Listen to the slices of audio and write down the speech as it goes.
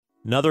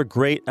Another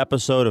great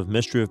episode of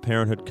Mystery of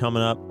Parenthood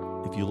coming up.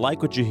 If you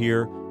like what you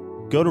hear,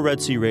 go to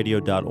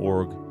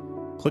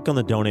redsearadio.org, click on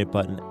the donate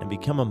button, and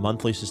become a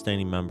monthly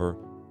sustaining member.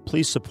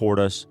 Please support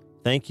us.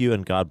 Thank you,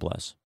 and God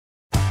bless.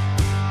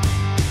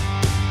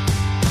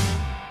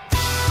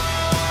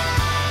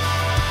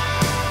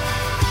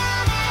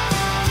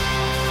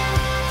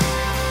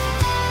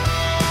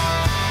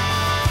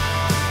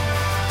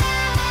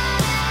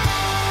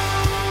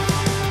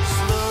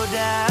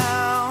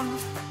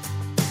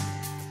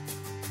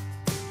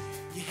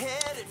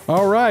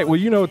 All right. Well,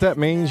 you know what that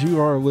means. You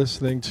are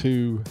listening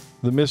to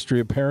The Mystery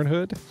of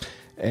Parenthood.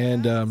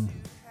 And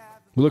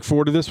we look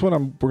forward to this one.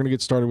 We're going to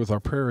get started with our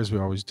prayer as we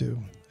always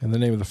do. In the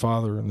name of the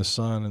Father, and the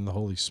Son, and the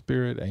Holy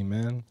Spirit.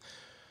 Amen.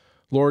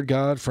 Lord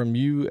God, from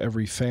you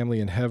every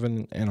family in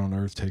heaven and on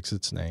earth takes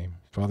its name.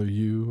 Father,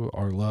 you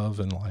are love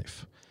and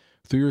life.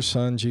 Through your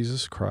Son,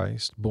 Jesus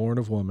Christ, born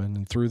of woman,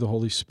 and through the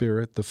Holy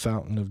Spirit, the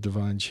fountain of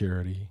divine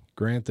charity,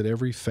 grant that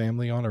every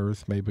family on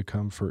earth may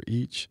become for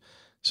each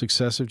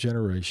successive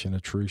generation a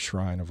true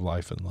shrine of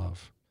life and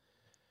love.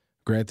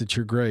 Grant that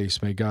your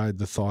grace may guide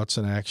the thoughts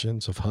and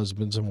actions of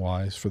husbands and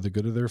wives for the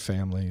good of their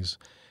families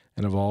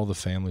and of all the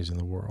families in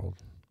the world.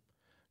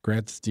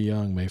 Grant that the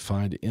young may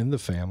find in the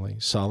family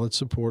solid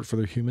support for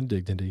their human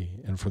dignity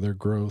and for their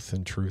growth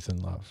in truth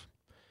and love.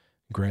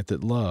 Grant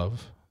that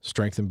love,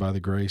 strengthened by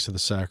the grace of the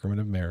sacrament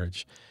of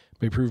marriage,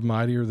 may prove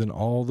mightier than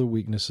all the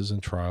weaknesses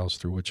and trials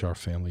through which our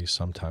families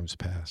sometimes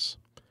pass.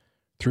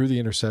 Through the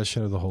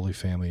intercession of the Holy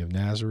Family of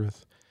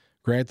Nazareth,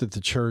 grant that the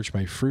Church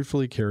may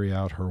fruitfully carry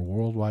out her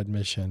worldwide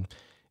mission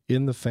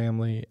in the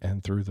family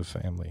and through the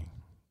family.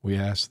 We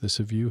ask this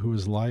of you, who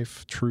is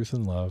life, truth,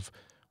 and love,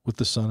 with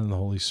the Son and the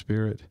Holy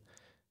Spirit.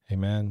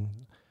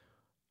 Amen.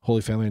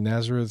 Holy Family of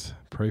Nazareth,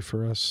 pray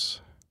for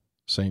us.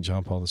 St.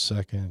 John Paul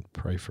II,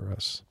 pray for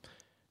us.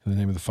 In the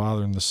name of the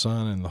Father, and the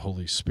Son, and the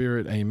Holy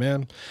Spirit.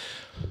 Amen.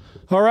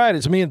 All right,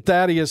 it's me and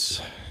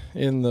Thaddeus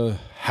in the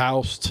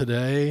house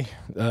today.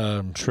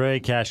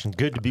 Trey Cashin,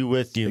 good to be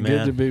with you, man.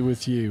 Good to be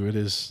with you. It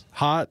is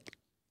hot.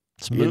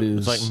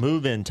 It's like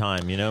move-in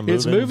time, you know?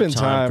 It's move-in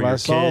time. I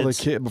saw kids.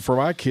 the kid for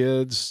my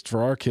kids,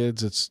 for our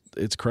kids.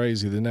 It's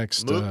crazy. The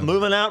next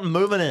moving out and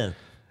moving in.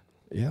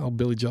 Yeah, old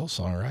Billy Joel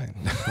song, right?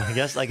 I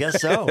guess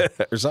so,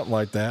 or something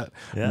like that.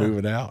 Yeah.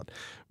 Moving out.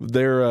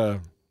 They're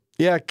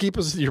keep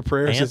us in your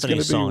prayers.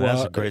 Anthony's song.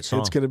 That's a great song.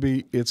 It's going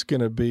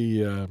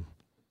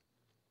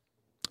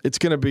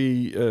to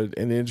be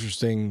an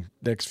interesting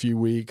next few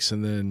weeks,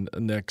 and then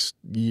next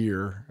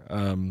year,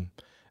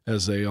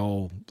 as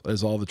all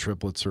the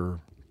triplets are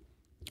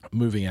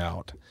moving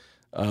out,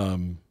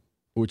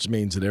 which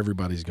means that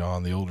everybody's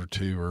gone. The older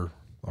two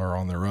are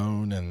on their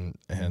own,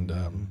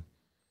 and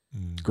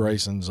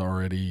Grayson's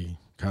already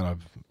kind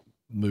of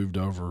moved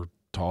over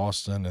to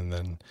Austin, and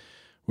then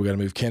we got to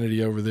move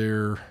Kennedy over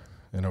there.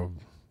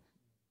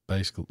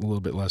 Basically a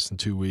little bit less than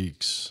 2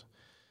 weeks.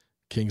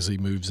 Kingsley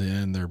moves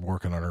in. They're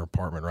working on her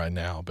apartment right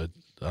now, but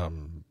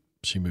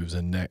she moves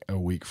in a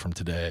week from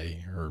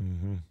today,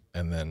 and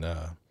then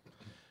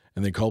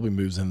Colby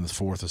moves in the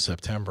 4th of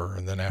September,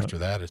 and then after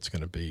that, it's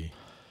going to be.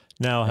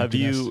 Now, have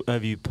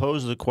you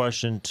posed the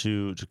question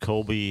to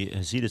Colby?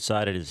 Has he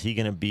decided, is he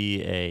going to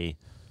be a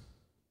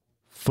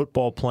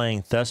football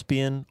playing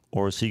thespian,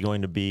 or is he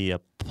going to be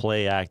a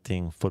play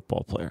acting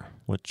football player?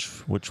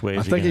 Which way?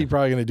 I think he's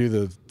probably going to do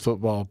the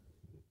football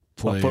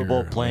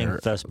playing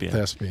thespian.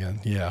 Thespian,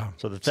 yeah.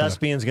 So the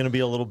thespian's going to be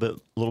a little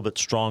bit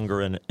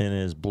stronger in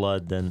his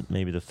blood than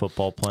maybe the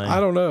football playing. I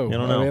don't know. You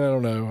don't know. I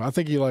don't know. I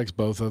think he likes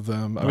both of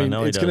them. I mean,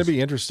 it's going to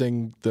be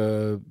interesting.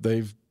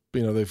 They've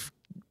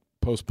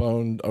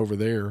postponed over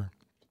there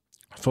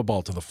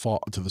football to the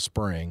fall, to the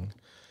spring.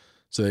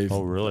 So they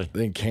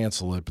didn't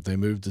cancel it, but they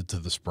moved it to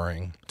the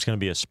spring. It's going to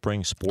be a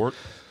spring sport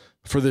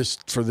for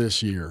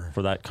this year,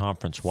 for that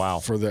conference. Wow,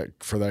 for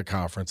that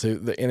conference,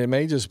 and it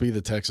may just be the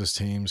Texas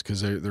teams,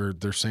 because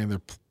they're saying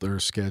they're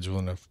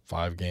scheduling a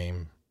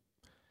 5-game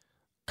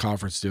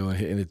conference deal,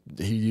 and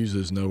he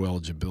uses no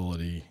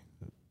eligibility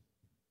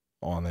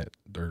on it.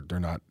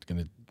 They're not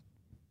going to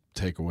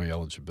take away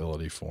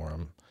eligibility for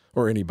him,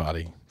 or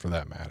anybody for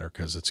that matter,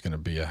 because it's going to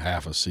be a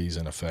half a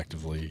season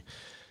effectively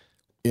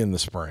in the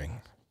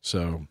spring.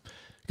 So,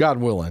 God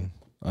willing,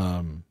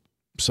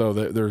 so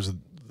there's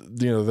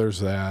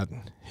that.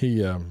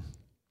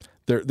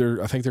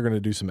 I think they're going to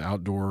do some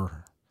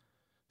outdoor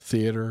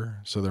theater,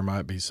 so there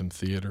might be some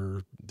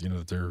theater.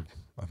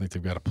 I think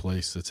they've got a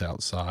place that's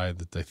outside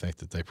that they think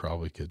that they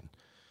probably could.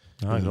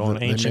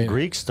 Going ancient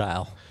Greek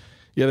style.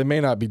 Yeah, they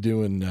may not be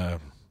doing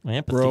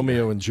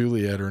Romeo and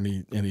Juliet or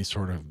any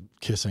sort of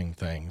kissing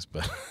things,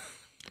 but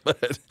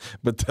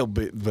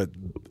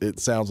it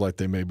sounds like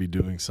they may be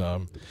doing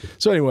some.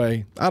 So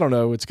anyway, I don't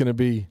know. It's going to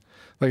be,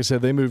 like I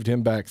said, they moved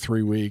him back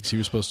 3 weeks. He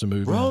was supposed to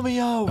move.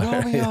 Romeo,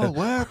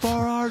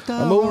 wherefore art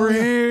thou? I'm over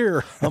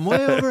here. I'm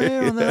way over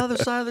here on the other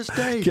side of the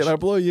stage. Can I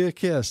blow you a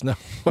kiss? No.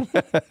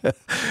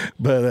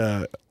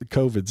 But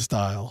COVID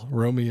style,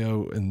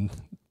 Romeo and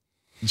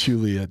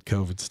Juliet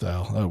COVID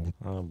style.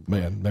 Oh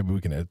man, maybe we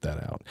can edit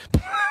that out.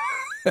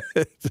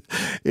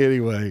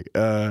 Anyway,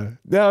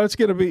 no, it's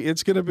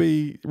gonna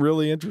be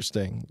really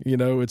interesting. You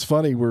know, it's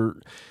funny.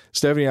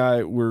 Stephanie and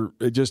I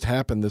it just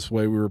happened this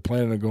way. We were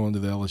planning on going to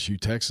the LSU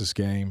Texas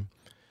game,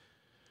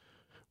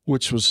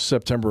 which was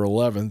September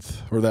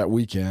 11th or that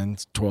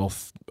weekend,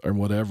 12th or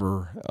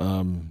whatever.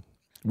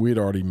 We had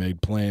already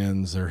made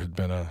plans. There had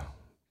been a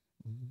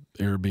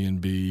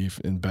Airbnb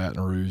in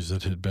Baton Rouge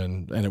that had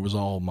been, and it was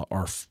all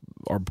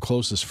our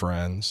closest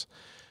friends.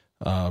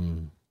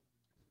 One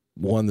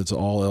that's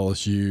all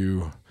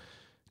LSU,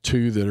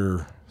 two that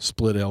are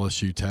split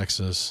LSU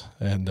Texas,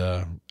 and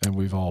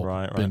we've all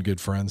been good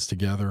friends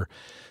together.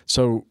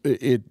 So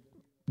it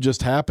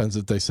just happens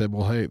that they said,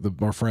 well, hey,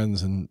 our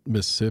friends in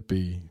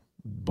Mississippi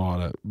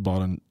bought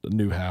a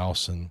new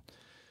house, and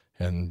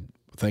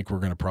I think we're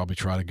going to probably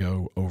try to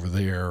go over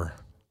there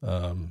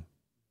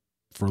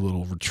for a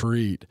little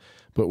retreat.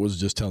 But was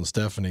just telling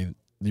Stephanie,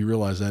 do you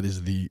realize that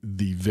is the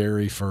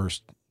very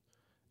first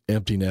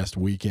empty nest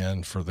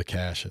weekend for the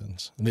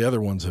Cashins? And the other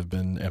ones have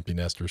been empty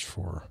nesters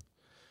for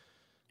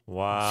a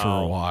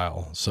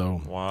while.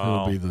 So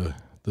it'll be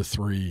the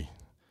three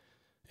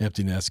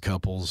empty nest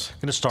couples.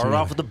 Going to start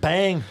off with a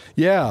bang.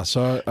 Yeah,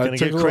 so going to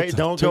get crazy.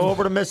 Don't go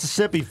over to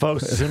Mississippi,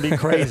 folks. It's going to be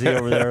crazy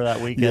over there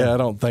that weekend. Yeah, I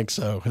don't think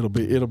so. It'll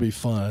be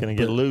fun. Going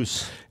to get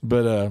loose.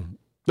 But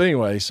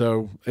anyway,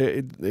 so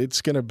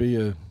it's going to be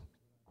a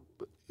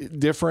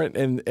different,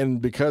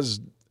 and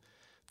because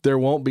there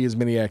won't be as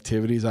many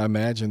activities, I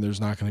imagine there's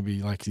not going to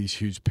be like these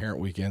huge parent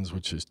weekends,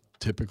 which is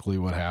typically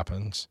what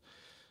happens.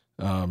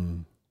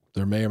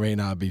 There may or may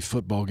not be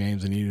football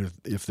games, and even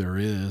if there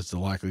is, the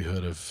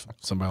likelihood of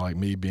somebody like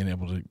me being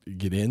able to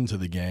get into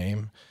the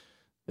game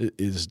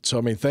is so.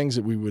 I mean, things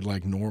that we would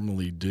like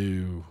normally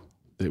do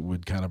that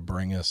would kind of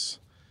bring us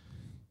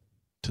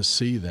to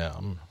see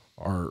them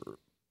are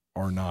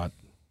not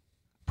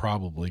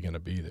probably going to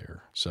be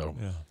there. So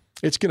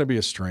it's going to be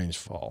a strange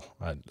fall.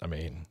 I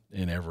mean,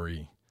 in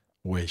every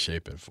way,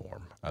 shape, and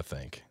form, I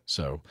think.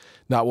 So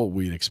not what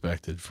we'd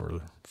expected for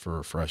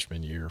a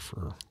freshman year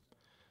for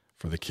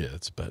the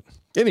kids. But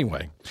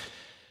anyway,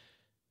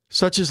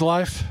 such is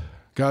life.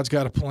 God's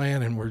got a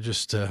plan, and we're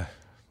just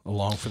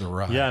along for the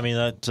ride. Yeah, I mean,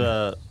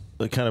 that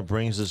kind of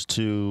brings us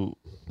to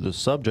the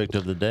subject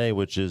of the day,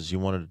 which is you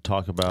wanted to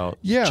talk about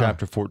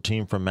chapter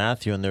 14 from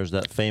Matthew, and there's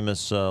that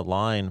famous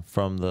line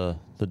from the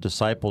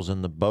disciples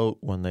in the boat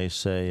when they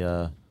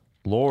say,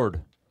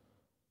 Lord,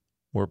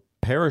 we're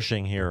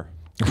perishing here.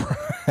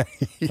 Right.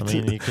 I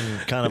mean, you can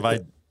kind of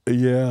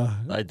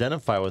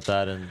identify with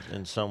that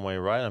in some way,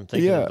 right? I'm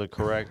thinking of the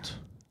correct.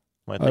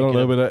 I don't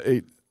know, but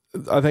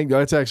I think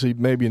that's actually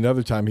maybe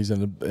another time he's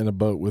in a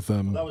boat with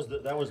them. That was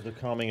the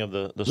calming of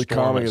the storm.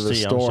 Calming of the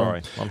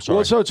storm. I'm sorry.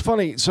 Well, so it's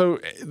funny. So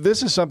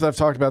this is something I've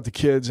talked about the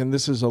kids, and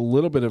this is a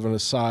little bit of an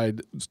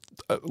aside.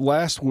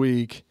 Last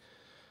week,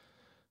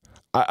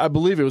 I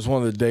believe it was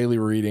one of the daily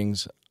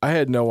readings. I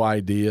had no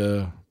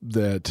idea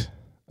that.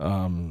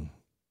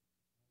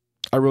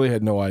 I really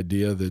had no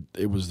idea that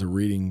it was the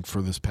reading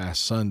for this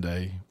past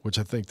Sunday, which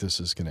I think this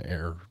is going to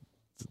air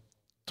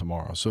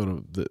tomorrow.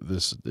 So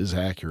this is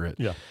accurate.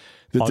 Yeah.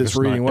 That August this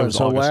reading 9th, was.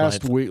 So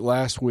August 9th.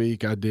 last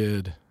week I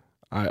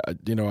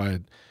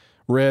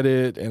read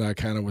it, and I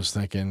kind of was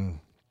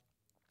thinking,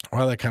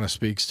 well, that kind of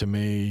speaks to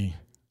me.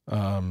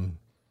 And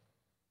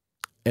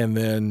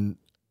then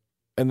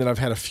I've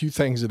had a few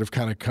things that have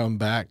kind of come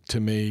back to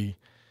me.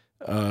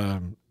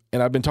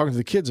 And I've been talking to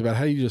the kids about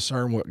how do you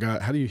discern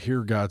how do you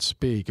hear God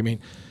speak? I mean,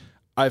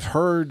 I've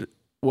heard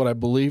what I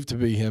believe to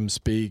be him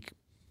speak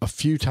a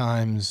few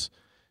times,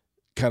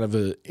 kind of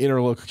an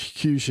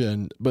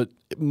interlocution, but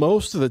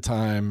most of the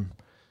time,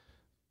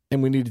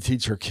 and we need to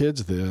teach our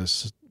kids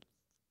this,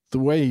 the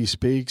way he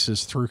speaks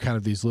is through kind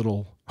of these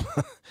little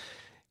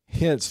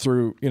hints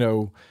through,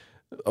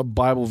 a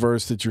Bible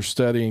verse that you're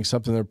studying,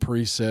 something that a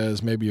priest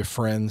says, maybe a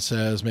friend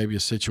says, maybe a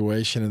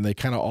situation, and they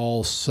kind of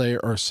all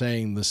are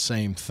saying the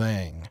same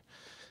thing.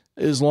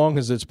 As long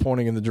as it's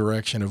pointing in the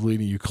direction of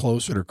leading you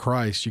closer to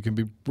Christ, you can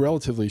be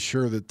relatively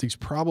sure that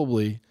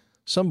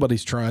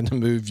somebody's trying to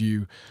move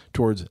you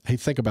towards, hey,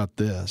 think about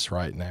this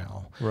right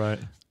now. Right.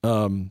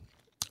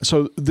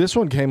 So this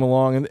one came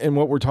along, and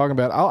what we're talking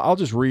about, I'll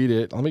just read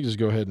it. Let me just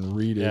go ahead and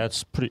read it. Yeah,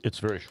 it's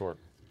very short.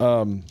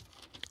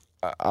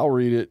 I'll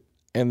read it,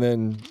 and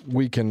then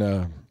we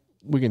can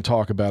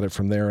talk about it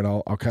from there, and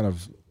I'll kind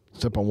of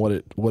step on what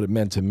it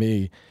meant to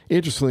me.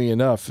 Interestingly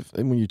enough,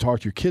 and when you talk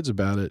to your kids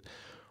about it,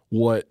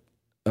 what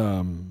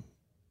one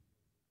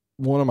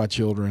of my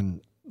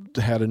children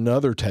had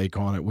another take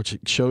on it, which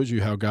shows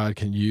you how God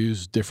can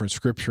use different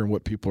scripture and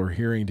what people are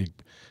hearing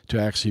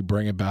to actually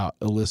bring about,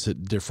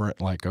 elicit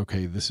different, like,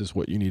 okay, this is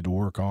what you need to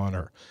work on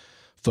or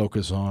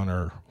focus on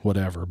or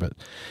whatever. But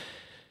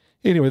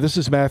anyway, this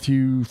is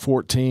Matthew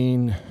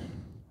 14,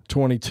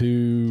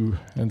 22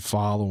 and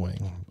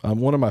following.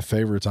 One of my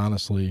favorites,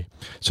 honestly.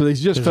 So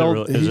he's just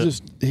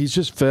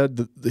fed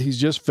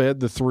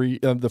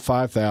the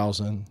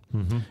 5,000,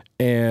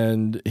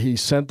 and he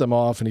sent them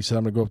off, and he said,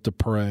 "I'm going to go up to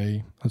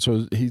pray." And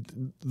so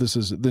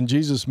then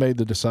Jesus made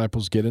the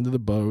disciples get into the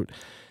boat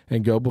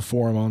and go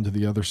before him onto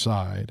the other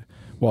side,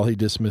 while he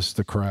dismissed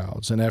the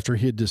crowds. And after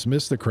he had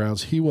dismissed the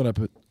crowds, he went up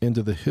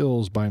into the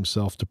hills by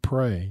himself to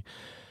pray.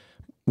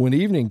 When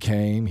evening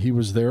came, he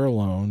was there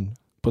alone,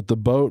 but the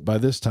boat by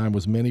this time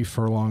was many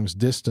furlongs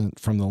distant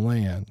from the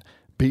land,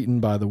 beaten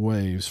by the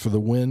waves, for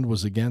the wind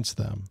was against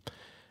them.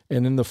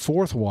 And in the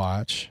fourth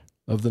watch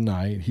of the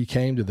night, he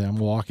came to them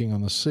walking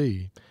on the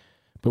sea.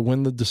 But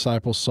when the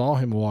disciples saw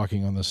him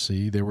walking on the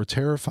sea, they were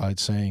terrified,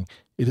 saying,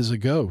 "It is a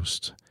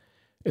ghost."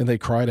 And they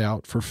cried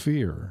out for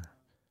fear.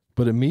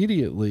 But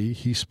immediately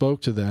he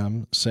spoke to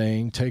them,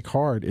 saying, "Take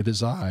heart, it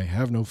is I,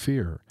 have no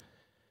fear."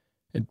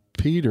 And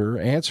Peter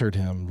answered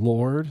him,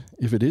 "Lord,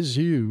 if it is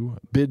you,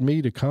 bid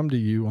me to come to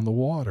you on the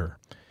water."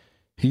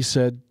 He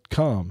said,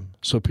 "Come."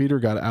 So Peter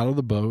got out of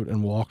the boat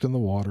and walked on the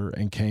water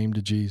and came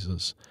to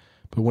Jesus.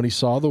 But when he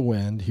saw the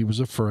wind, he was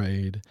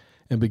afraid,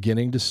 and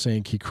beginning to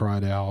sink, he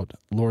cried out,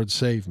 "Lord,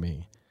 save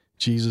me."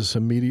 Jesus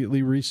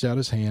immediately reached out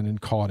his hand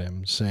and caught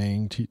him,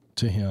 saying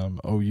to him,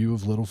 "O you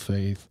of little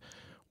faith,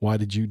 why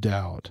did you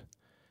doubt?"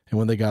 And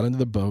when they got into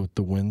the boat,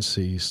 the wind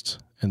ceased,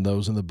 and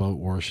those in the boat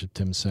worshipped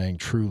him, saying,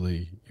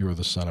 "Truly, you are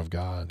the Son of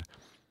God."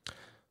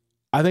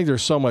 I think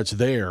there's so much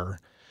there.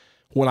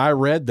 When I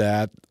read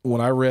that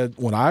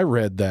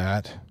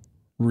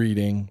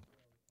reading,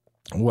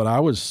 what I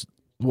was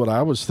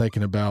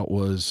thinking about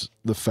was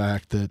the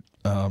fact that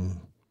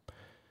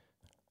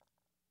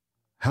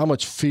how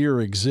much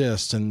fear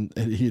exists, and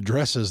he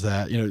addresses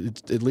that.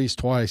 At least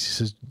twice. He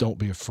says, "Don't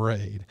be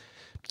afraid."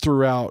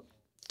 Throughout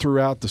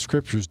the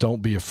scriptures,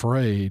 "Don't be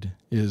afraid"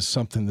 is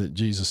something that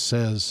Jesus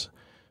says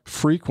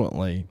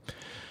frequently.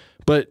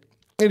 But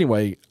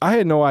anyway, I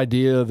had no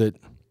idea that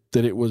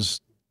it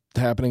was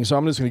happening. So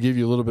I'm just going to give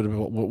you a little bit of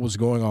what was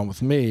going on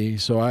with me.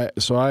 So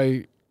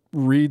I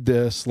read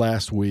this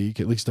last week,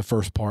 at least the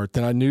first part.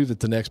 Then I knew that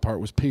the next part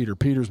was Peter.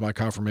 Peter's my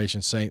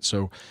confirmation saint,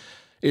 so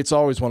it's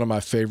always one of my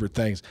favorite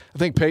things. I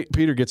think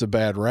Peter gets a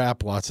bad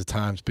rap lots of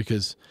times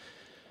because,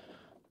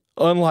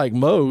 unlike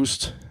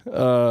most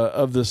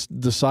of the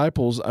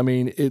disciples, I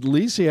mean, at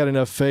least he had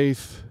enough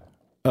faith.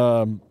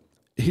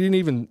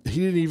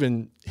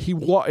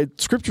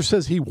 Scripture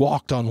says he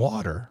walked on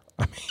water.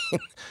 I mean,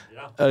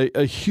 yeah.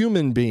 a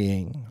human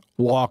being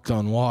walked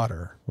on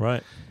water.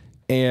 Right.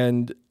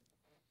 And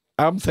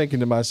I'm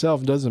thinking to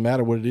myself, it doesn't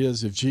matter what it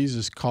is. If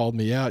Jesus called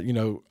me out, I don't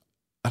know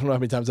how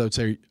many times I would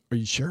say, "Are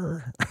you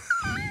sure?"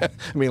 I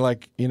mean,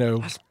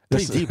 that's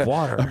pretty deep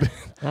water.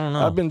 I don't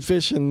know. I've been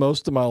fishing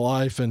most of my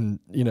life, and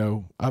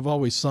I've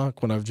always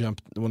sunk when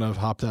I've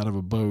hopped out of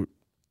a boat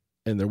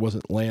and there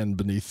wasn't land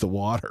beneath the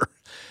water.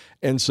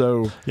 And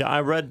so, yeah,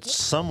 I read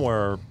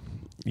somewhere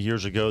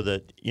years ago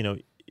that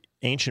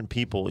ancient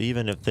people,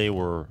 even if they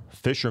were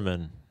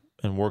fishermen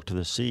and worked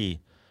the sea,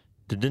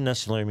 it didn't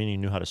necessarily mean you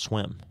knew how to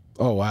swim.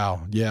 Oh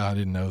wow, yeah, I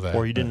didn't know that.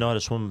 Or you didn't know how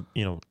to swim,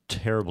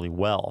 terribly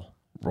well.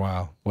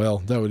 Wow. Well,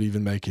 that would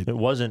even make it. It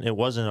wasn't a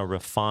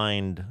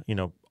refined,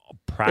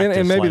 practice.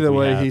 And maybe like the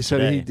way he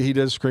said he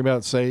does scream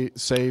out,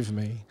 "Save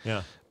me."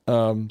 Yeah.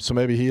 So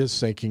maybe he is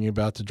thinking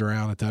about to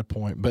drown at that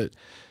point. But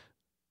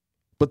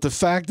the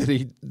fact that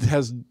he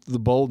has the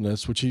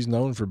boldness, which he's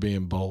known for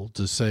being bold,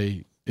 to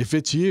say, "If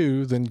it's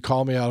you, then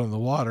call me out in the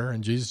water."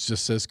 And Jesus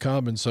just says,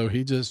 "Come." And so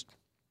he just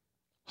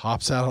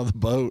hops out of the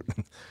boat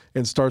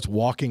and starts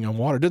walking on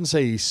water. It doesn't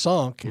say he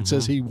sunk. It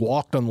says he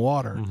walked on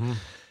water.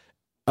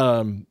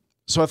 Mm-hmm.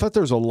 So I thought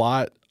there was a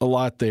lot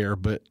there,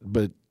 but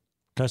can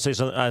I say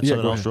something? I had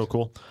something else real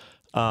cool.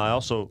 I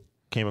also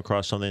came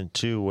across something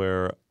too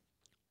where,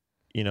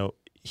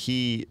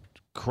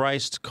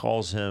 Christ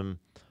calls him,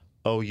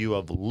 "Oh, you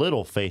of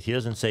little faith." He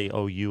doesn't say,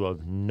 "Oh, you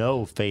of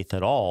no faith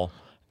at all."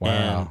 Wow.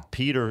 And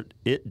Peter,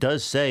 it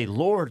does say,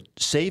 "Lord,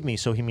 save me."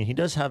 So he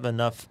does have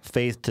enough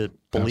faith to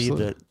believe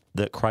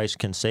that Christ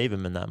can save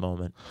him in that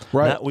moment.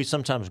 Right. We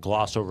sometimes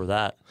gloss over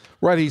that.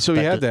 Right. He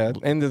had that.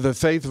 And the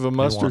faith of a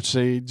mustard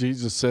seed,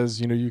 Jesus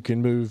says, you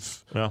can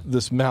move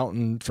this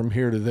mountain from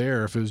here to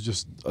there if it was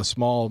just a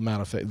small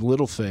amount of faith,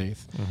 little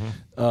faith.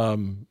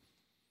 Mm-hmm.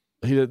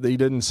 He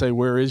didn't say,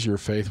 "Where is your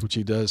faith?" which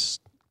he does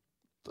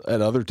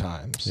at other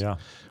times. Yeah.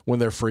 When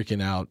they're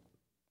freaking out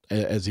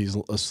as he's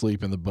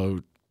asleep in the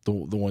boat, the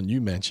one you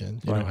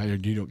mentioned,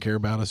 you don't care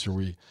about us, or are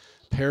we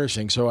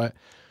perishing? So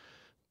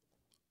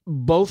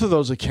both of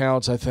those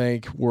accounts, I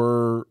think,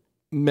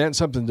 meant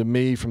something to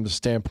me from the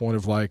standpoint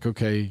of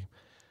okay,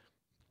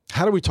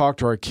 how do we talk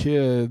to our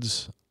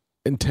kids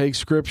and take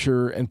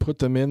Scripture and put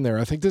them in there?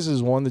 I think this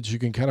is one that you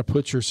can kind of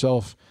put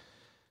yourself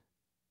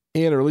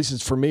in, or at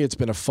least for me, it's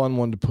been a fun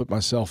one to put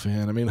myself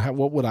in. I mean, how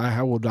would I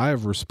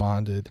have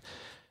responded?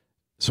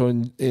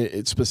 So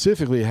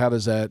specifically, how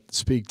does that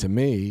speak to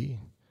me?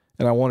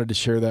 And I wanted to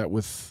share that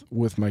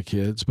with my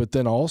kids, but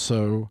then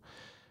also,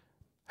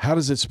 how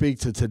does it speak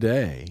to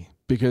today?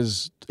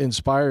 Because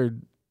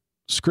inspired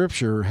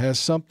Scripture has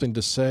something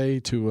to say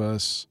to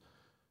us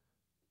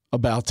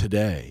about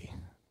today,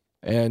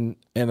 and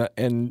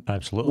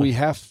absolutely,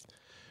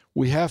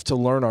 we have to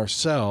learn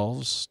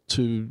ourselves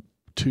to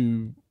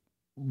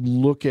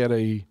look at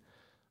a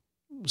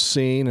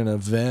scene, an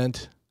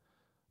event,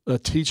 a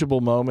teachable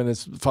moment.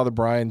 As Father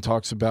Brian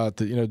talks about,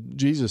 that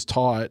Jesus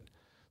taught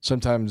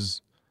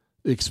sometimes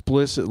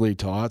explicitly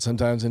taught,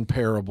 sometimes in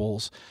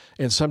parables,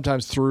 and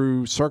sometimes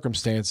through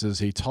circumstances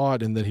he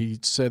taught, and that he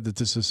said that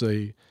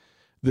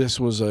this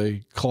was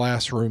a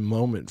classroom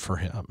moment for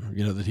him.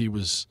 You know, that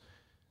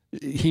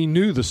he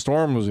knew the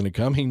storm was going to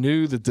come. He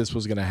knew that this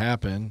was going to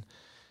happen.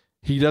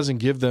 He doesn't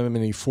give them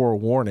any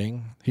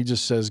forewarning. He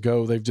just says,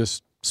 go. They've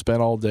just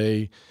spent all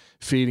day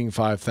feeding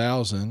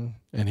 5,000,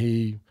 and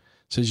he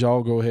says,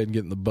 y'all go ahead and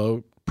get in the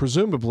boat,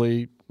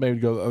 presumably maybe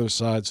go to the other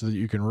side so that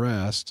you can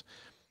rest,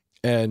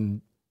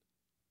 and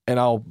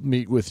I'll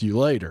meet with you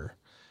later.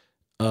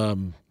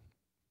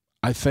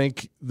 I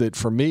think that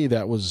for me,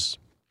 that was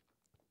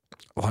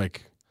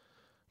like,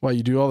 well,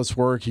 you do all this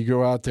work, you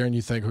go out there and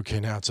you think, okay,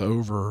 now it's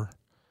over.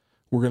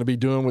 We're going to be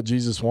doing what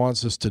Jesus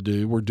wants us to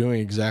do. We're doing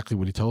exactly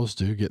what he told us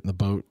to, get in the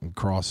boat and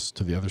cross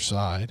to the other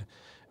side.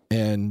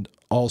 And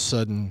all of a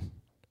sudden,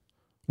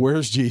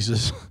 where's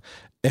Jesus?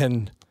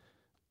 And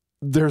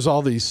there's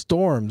all these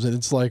storms, and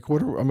it's like,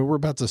 we're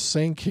about to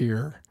sink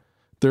here.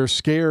 They're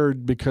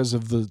scared because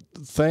of the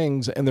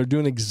things, and they're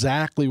doing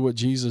exactly what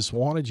Jesus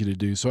wanted you to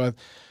do. So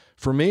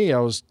for me, I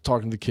was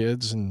talking to the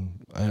kids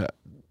and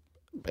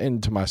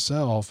to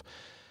myself.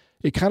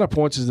 It kind of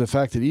points to the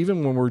fact that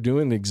even when we're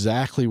doing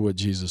exactly what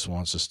Jesus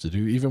wants us to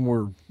do, even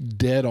we're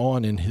dead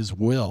on in his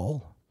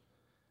will,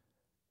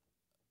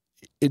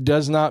 it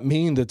does not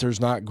mean that there's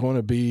not going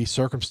to be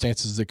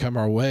circumstances that come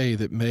our way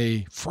that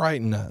may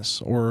frighten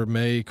us or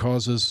may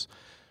cause us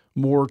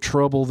more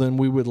trouble than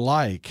we would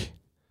like.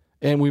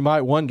 And we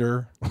might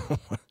wonder,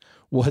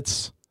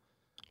 what's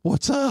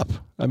up?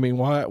 I mean,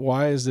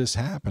 why is this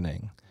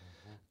happening?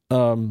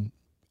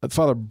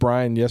 Father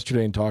Brian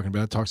yesterday in talking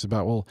about it talks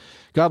about, well,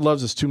 God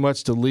loves us too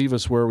much to leave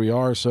us where we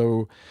are.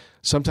 So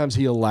sometimes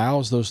he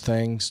allows those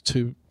things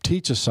to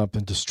teach us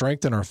something, to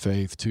strengthen our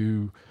faith,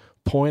 to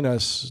point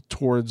us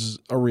towards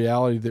a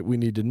reality that we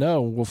need to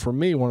know. Well, for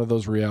me, one of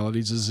those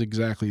realities is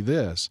exactly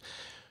this.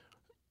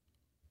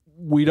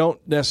 We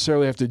don't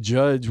necessarily have to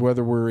judge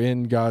whether we're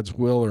in God's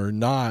will or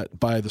not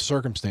by the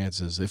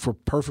circumstances. If we're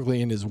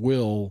perfectly in his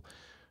will,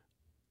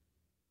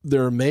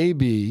 there may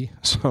be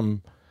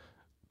some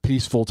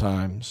peaceful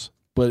times,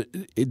 but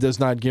it does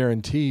not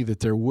guarantee that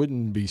there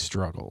wouldn't be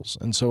struggles.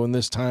 And so in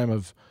this time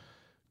of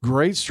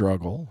great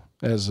struggle,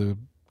 as a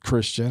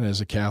Christian,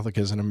 as a Catholic,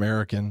 as an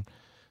American,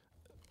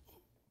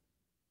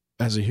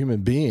 as a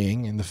human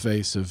being in the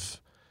face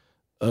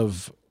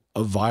of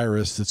a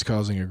virus that's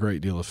causing a great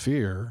deal of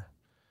fear,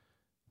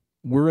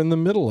 we're in the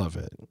middle of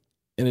it.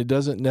 And it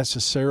doesn't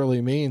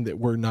necessarily mean that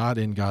we're not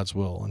in God's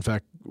will. In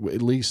fact,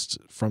 at least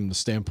from the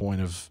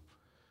standpoint of,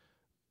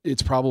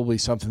 it's probably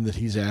something that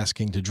he's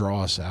asking to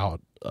draw us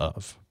out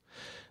of.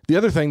 The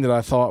other thing that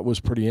I thought was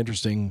pretty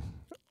interesting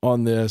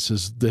on this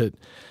is that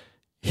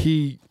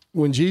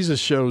when Jesus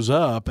shows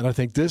up, and I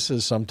think this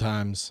is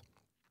sometimes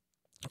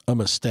a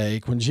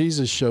mistake, when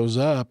Jesus shows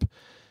up,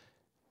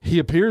 he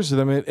appears to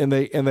them and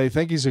they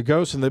think he's a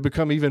ghost, and they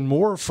become even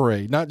more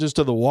afraid, not just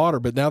of the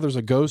water, but now there's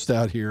a ghost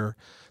out here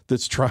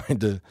that's trying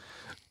to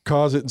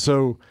cause it. And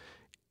so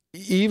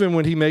even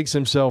when he makes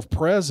himself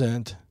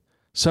present,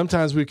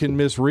 sometimes we can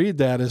misread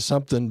that as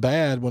something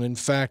bad, when in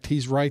fact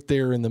he's right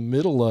there in the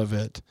middle of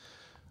it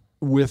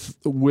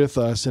with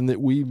us, and that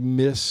we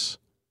miss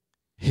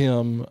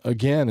him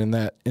again in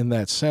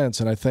that sense.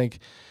 And I think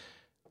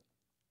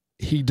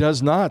he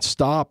does not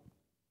stop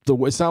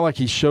it's not like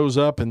he shows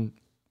up and,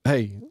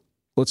 hey,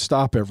 let's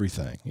stop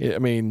everything. I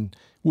mean,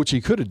 which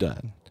he could have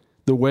done.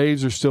 The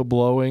waves are still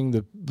blowing,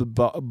 the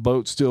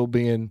boat's still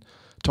being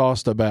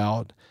tossed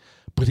about,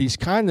 but he's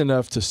kind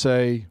enough to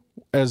say,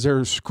 as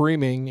they're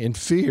screaming in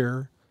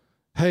fear,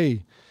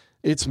 hey,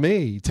 it's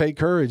me. Take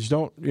courage.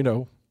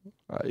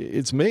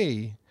 It's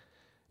me.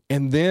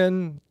 And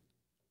then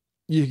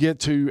you get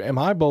to, am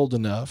I bold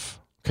enough?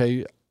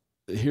 Okay,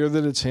 hear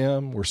that it's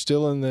him. We're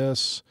still in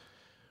this.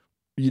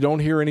 You don't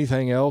hear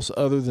anything else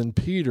other than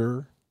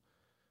Peter.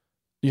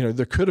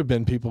 There could have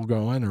been people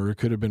going, or it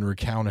could have been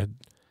recounted.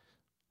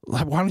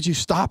 Why don't you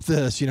stop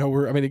this?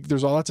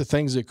 There's lots of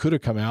things that could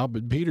have come out,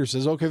 but Peter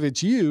says, okay, if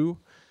it's you,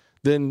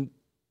 then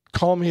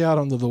call me out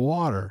onto the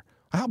water.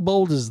 How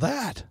bold is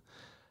that?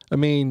 I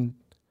mean,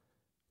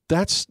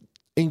 that's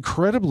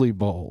incredibly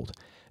bold.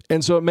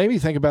 And so it made me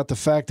think about the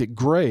fact that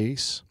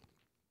grace,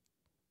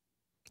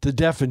 the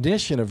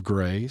definition of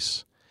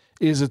grace,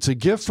 is it's a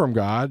gift from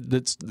God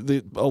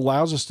that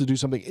allows us to do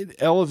something. It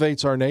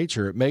elevates our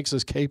nature. It makes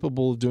us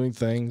capable of doing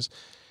things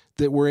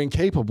that we're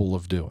incapable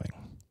of doing.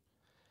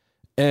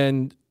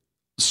 And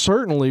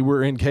certainly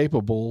we're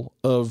incapable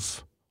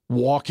of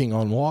walking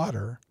on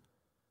water.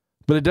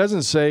 But it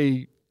doesn't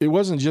say, it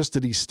wasn't just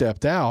that he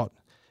stepped out.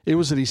 It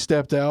was that he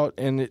stepped out,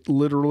 and it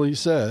literally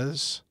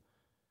says,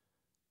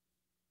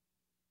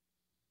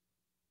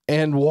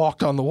 and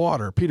walked on the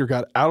water. Peter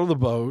got out of the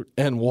boat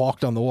and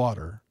walked on the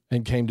water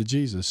and came to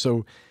Jesus.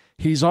 So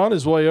he's on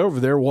his way over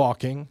there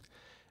walking.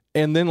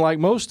 And then, like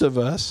most of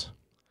us,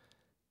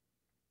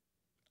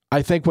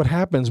 I think what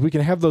happens, we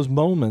can have those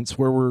moments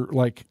where we're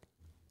like,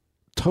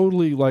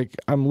 totally like,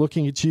 I'm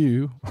looking at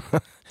you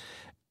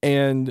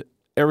and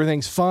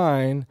everything's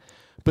fine.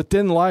 But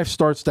then life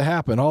starts to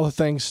happen. All the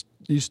things,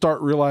 you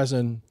start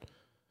realizing,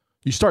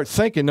 you start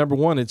thinking, number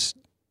one, it's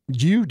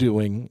you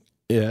doing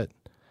it.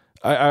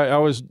 I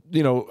was,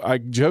 I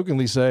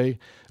jokingly say,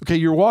 okay,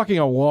 you're walking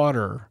on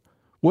water.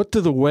 What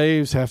do the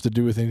waves have to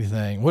do with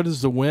anything? What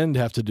does the wind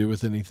have to do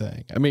with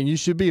anything? I mean, you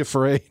should be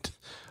afraid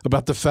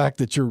about the fact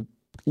that you're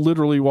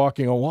literally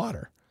walking on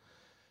water.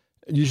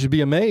 You should be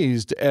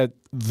amazed at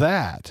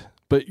that.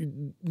 But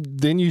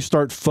then you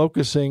start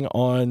focusing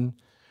on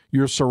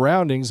your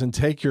surroundings and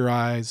take your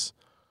eyes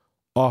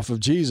off of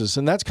Jesus.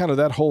 And that's kind of,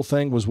 that whole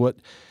thing was what,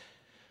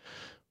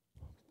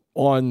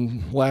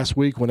 on last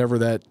week, whenever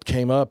that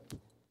came up,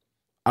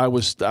 I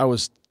was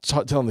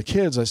telling the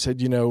kids, I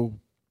said,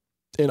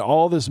 in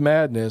all this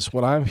madness,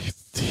 what I'm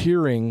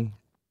hearing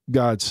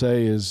God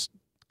say is,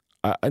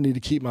 I need to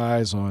keep my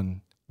eyes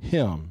on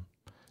Him,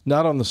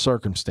 not on the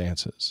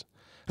circumstances.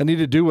 I need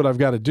to do what I've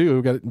got to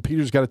do.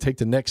 Peter's got to take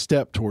the next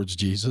step towards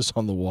Jesus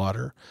on the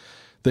water.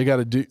 They've got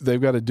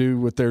to do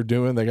what they're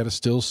doing. They got to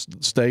still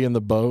stay in the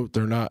boat.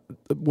 They're not,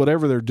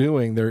 whatever they're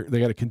doing, they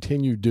got to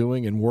continue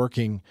doing and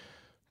working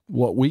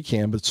what we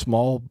can, but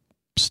small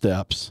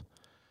steps.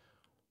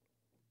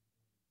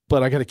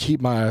 But I got to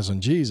keep my eyes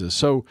on Jesus.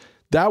 So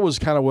that was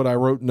kind of what I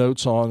wrote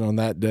notes on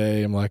that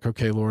day. I'm like,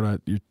 okay,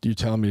 Lord, you're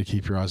telling me to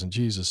keep your eyes on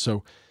Jesus.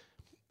 So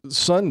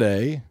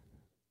Sunday,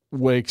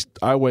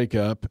 I wake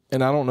up,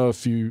 and I don't know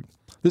if this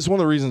is one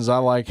of the reasons I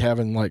like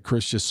having like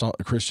Christian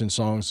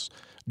songs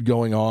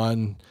going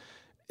on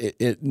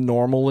it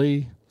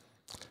normally,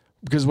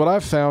 because what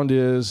I've found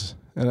is,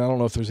 and I don't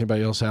know if there's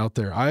anybody else out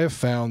there, I have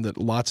found that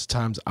lots of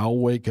times I'll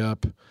wake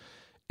up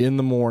in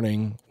the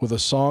morning with a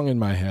song in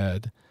my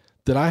head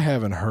that I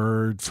haven't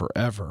heard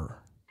forever.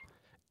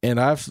 And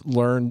I've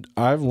learned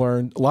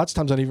lots of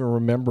times I don't even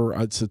remember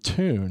it's a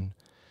tune,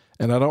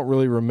 and I don't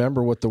really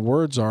remember what the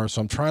words are.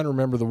 So I'm trying to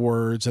remember the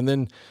words. And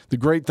then the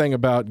great thing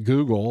about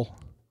Google,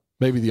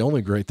 maybe the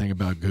only great thing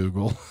about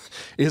Google,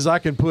 is I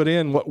can put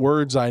in what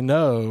words I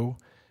know,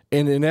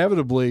 and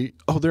inevitably,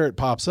 there it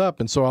pops up.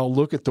 And so I'll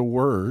look at the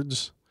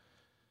words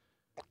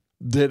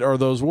that are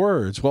those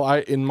words. Well,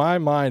 in my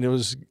mind, it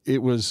was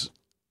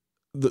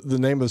the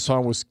name of the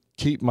song was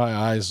 "Keep My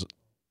Eyes."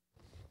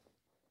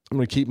 I'm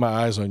going to keep my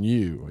eyes on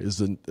you.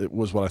 It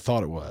was what I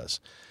thought it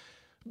was.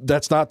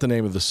 That's not the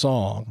name of the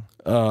song.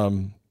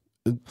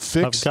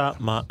 I've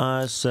got my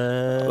eyes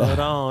set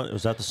on.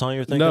 Was that the song you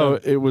were thinking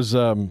of? No, it was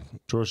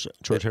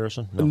George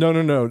Harrison.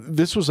 No.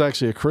 This was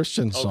actually a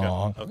Christian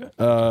song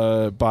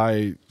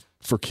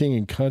for King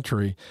and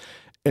Country.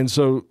 And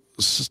so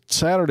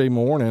Saturday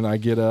morning I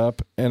get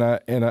up,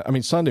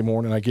 and Sunday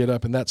morning I get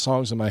up, and that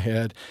song's in my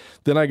head.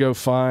 Then I go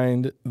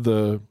find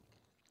the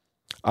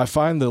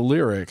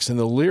lyrics, and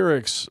the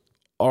lyrics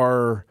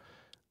are,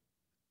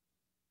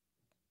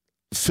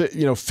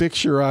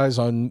 fix your eyes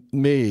on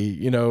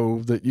me,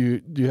 that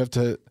you have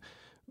to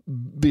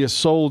be a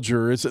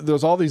soldier.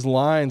 There's all these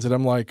lines that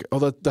I'm like,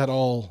 that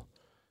all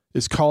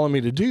is calling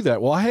me to do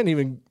that. Well, I hadn't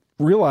even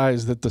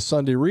realized that the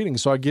Sunday reading.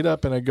 So I get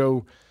up and I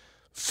go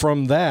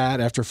from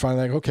that after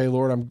finding like, okay,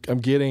 Lord, I'm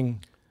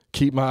getting,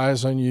 keep my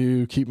eyes on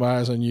you, keep my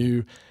eyes on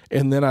you.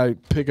 And then I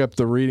pick up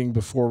the reading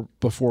before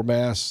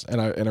Mass,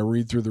 and I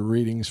read through the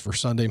readings for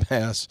Sunday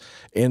Mass,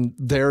 and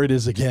there it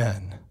is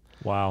again.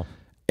 Wow.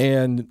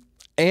 And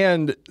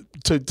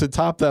to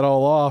top that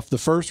all off, the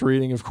first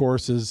reading, of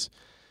course, is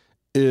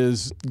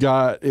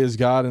God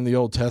in the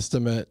Old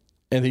Testament,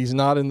 and He's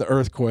not in the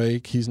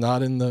earthquake, He's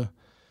not in the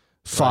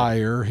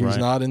fire, He's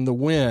not in the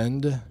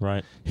wind.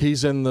 Right.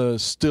 He's in the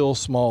still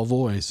small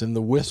voice, in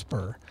the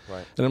whisper.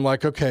 Right. And I'm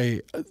like,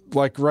 okay,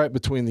 like right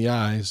between the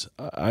eyes,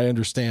 I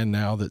understand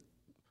now that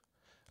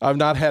I've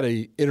not had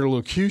a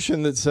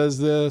interlocution that says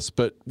this,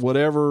 but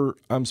whatever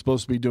I'm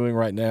supposed to be doing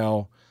right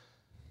now,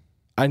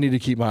 I need to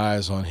keep my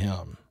eyes on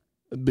Him,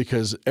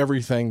 because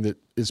everything that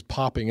is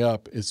popping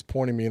up is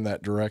pointing me in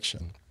that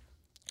direction.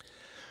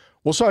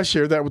 Well, so I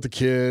shared that with the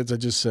kids. I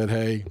just said,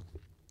 hey,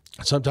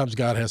 sometimes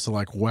God has to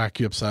like whack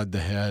you upside the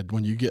head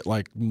when you get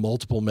like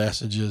multiple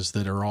messages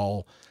that are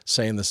all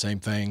saying the same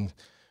thing.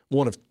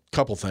 One of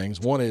couple things.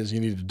 One is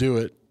you need to do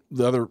it.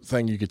 The other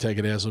thing you could take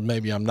it as,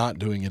 maybe I'm not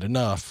doing it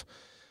enough,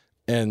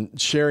 and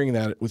sharing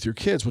that with your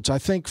kids, which I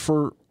think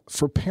for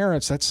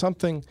parents, that's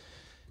something,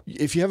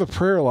 if you have a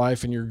prayer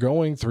life and you're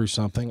going through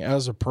something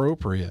as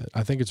appropriate,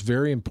 I think it's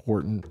very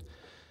important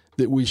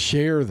that we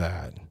share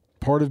that.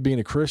 Part of being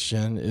a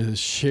Christian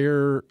is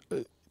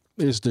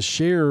to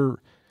share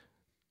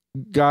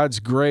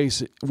God's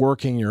grace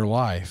working your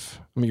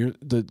life. I mean,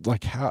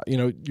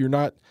 you're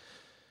not,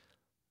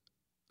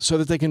 so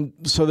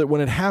that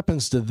when it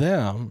happens to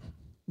them,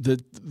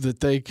 that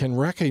they can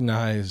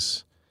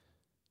recognize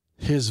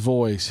His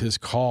voice, His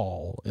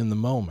call in the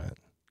moment.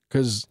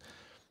 Because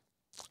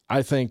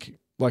I think,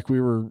 like we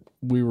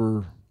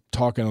were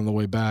talking on the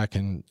way back,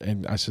 and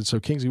I said, so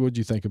Kingsley, what did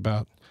you think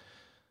about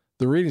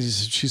the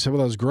readings? She said,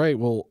 well, that was great.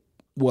 Well,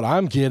 what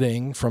I'm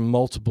getting from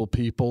multiple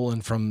people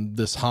and from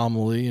this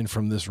homily and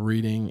from this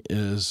reading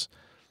is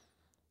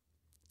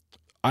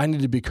I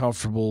need to be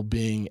comfortable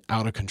being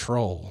out of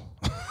control.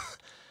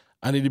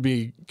 I need to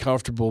be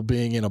comfortable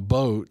being in a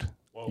boat,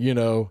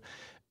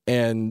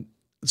 and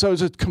So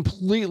it's a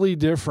completely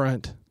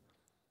different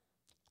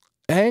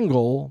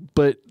angle,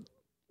 but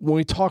when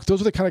we talk,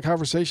 those are the kind of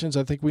conversations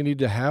I think we need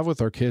to have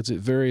with our kids at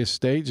various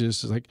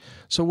stages. It's like,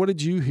 so what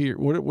did you hear?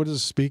 What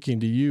is speaking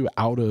to you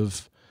out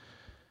of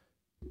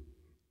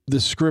the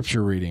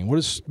scripture reading? What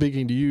is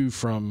speaking to you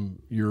from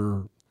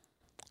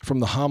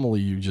the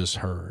homily you just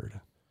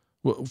heard?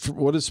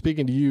 What is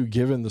speaking to you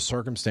given the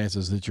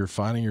circumstances that you're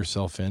finding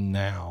yourself in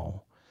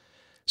now?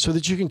 So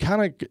that you can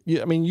kind of,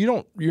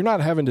 you're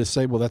not having to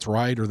say, well, that's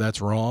right or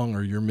that's wrong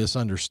or you're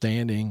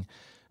misunderstanding.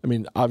 I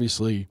mean,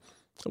 obviously,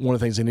 one of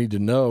the things they need to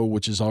know,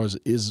 which is always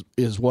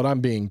is what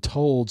I'm being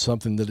told,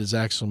 something that is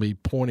actually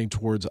pointing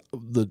towards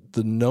the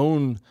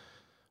known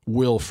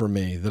will for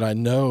me, that I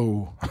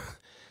know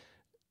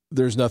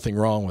there's nothing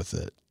wrong with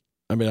it.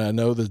 I mean, I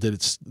know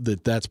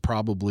that's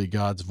probably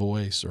God's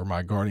voice or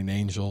my guardian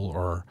angel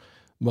or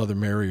Mother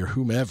Mary or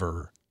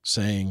whomever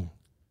saying,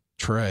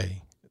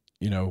 Trey,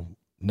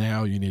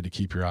 now you need to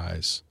keep your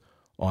eyes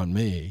on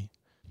me.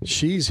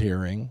 She's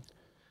hearing,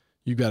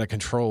 you got to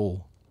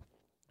control.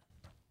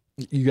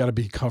 You got to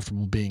be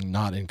comfortable being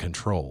not in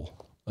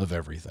control of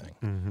everything.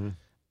 Mm-hmm.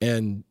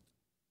 And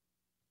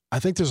I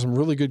think there's some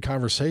really good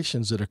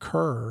conversations that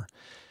occur.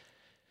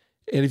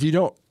 And if you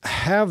don't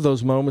have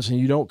those moments and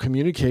you don't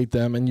communicate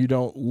them and you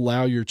don't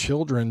allow your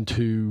children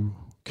to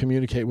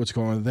communicate what's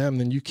going on with them,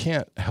 then you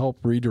can't help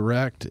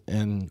redirect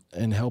and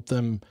help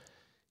them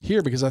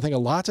hear. Because I think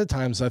lots of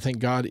times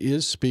God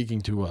is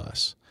speaking to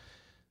us,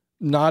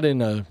 not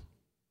in a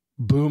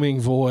booming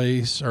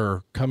voice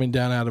or coming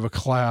down out of a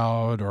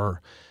cloud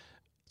or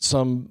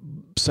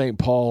some St.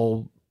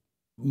 Paul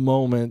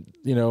moment,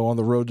 on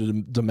the road to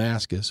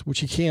Damascus, which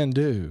he can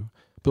do.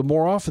 But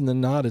more often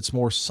than not, it's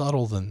more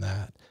subtle than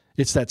that.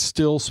 It's that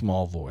still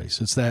small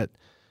voice. It's that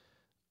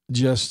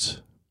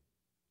just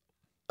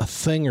a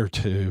thing or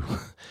two,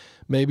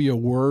 maybe a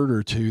word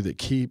or two that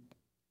keep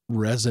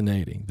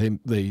resonating.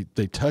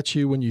 They touch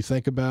you when you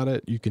think about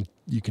it. You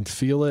can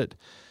feel it.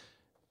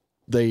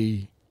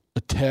 They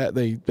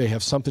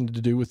have something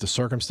to do with the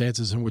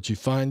circumstances in which you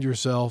find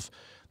yourself.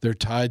 They're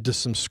tied to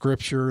some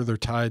scripture. They're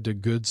tied to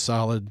good,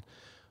 solid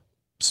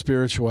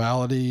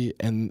spirituality,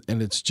 and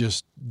it's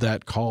just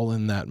that call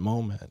in that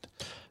moment.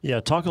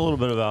 Yeah, talk a little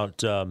bit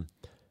about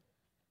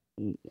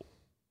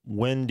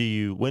when do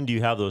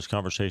you have those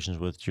conversations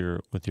with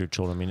your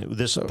children? I mean,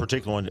 this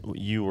particular one,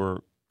 you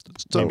were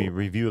maybe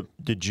review it.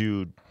 Did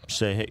you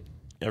say, hey,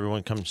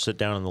 everyone come sit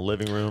down in the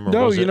living room? Or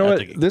no, was you it know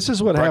at what? This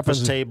is what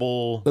happens.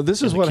 Table.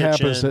 This is what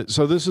happens.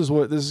 So this is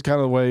kind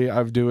of the way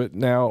I do it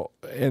now,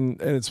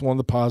 and it's one of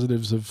the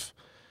positives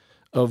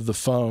of the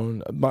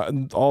phone.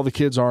 All the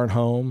kids aren't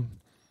home,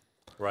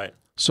 right?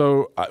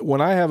 So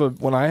when I have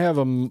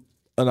an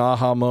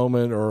aha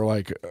moment or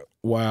like,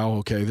 wow,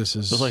 okay, this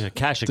is... It's like a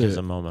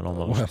catechism moment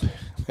almost. Well,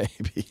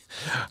 maybe.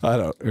 I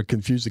don't... Or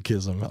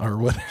Confucianism or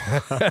what.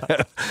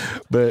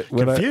 But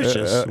when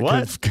Confucius?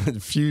 What?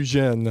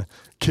 Confucianism.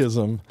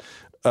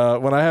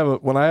 When I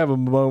have a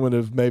moment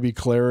of maybe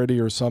clarity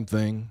or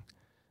something,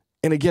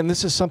 and again,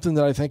 this is something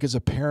that I think as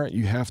a parent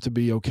you have to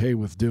be okay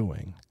with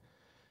doing,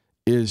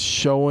 is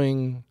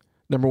showing,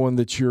 number one,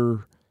 that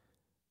you're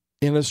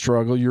in a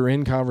struggle, you're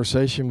in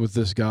conversation with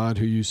this God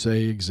who you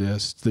say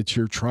exists, that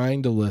you're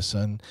trying to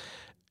listen,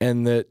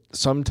 and that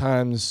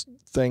sometimes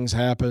things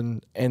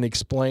happen, and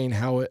explain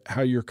how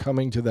you're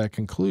coming to that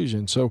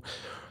conclusion. So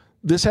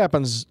this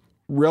happens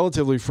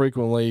relatively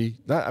frequently.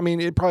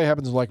 It probably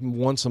happens like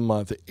once a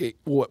month.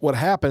 What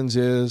happens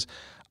is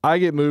I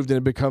get moved,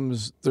 and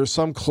there's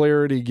some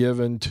clarity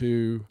given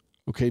to,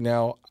 okay,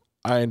 now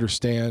I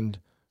understand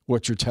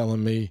what you're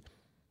telling me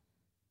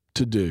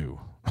to do.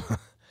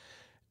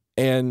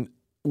 And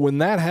when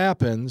that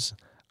happens,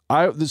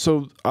 let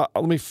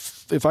me,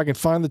 if I can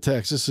find the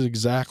text, this is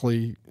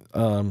exactly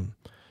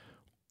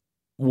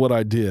what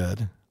I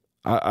did.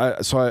 I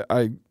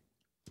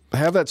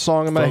have that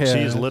song in my head.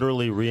 He's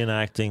literally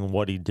reenacting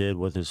what he did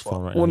with his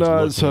phone right now. Well,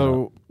 no,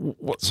 so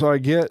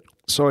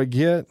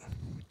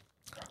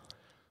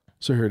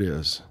here it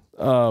is.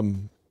 I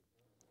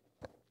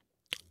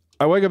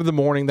wake up in the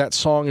morning, that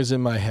song is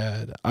in my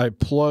head. I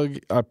plug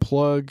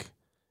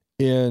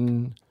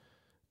in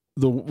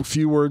the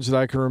few words that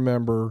I can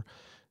remember.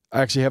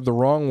 I actually have the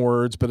wrong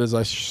words, but as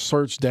I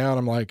search down,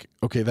 I'm like,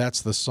 okay,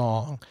 that's the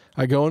song.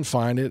 I go and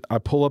find it. I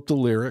pull up the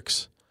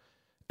lyrics,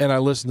 and I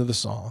listen to the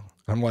song.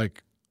 I'm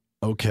like,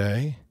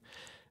 okay.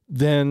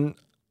 Then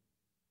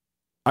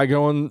I go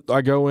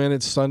in.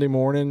 It's Sunday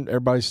morning.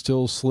 Everybody's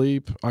still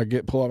asleep.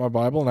 Pull out my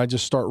Bible, and I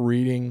just start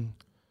reading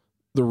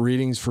the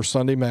readings for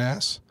Sunday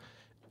Mass,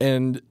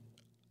 and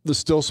the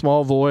still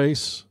small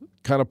voice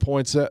kind of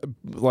points at,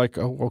 like,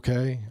 oh,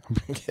 okay,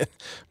 I'm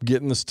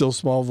getting the still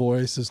small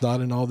voice. It's not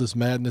in all this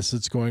madness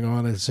that's going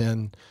on. It's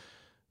in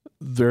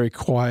very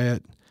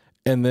quiet.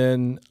 And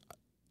then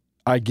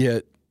I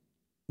get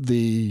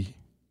the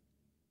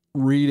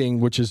reading,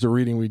 which is the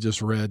reading we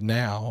just read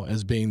now,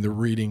 as being the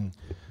reading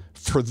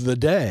for the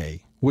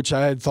day, which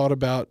I had thought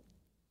about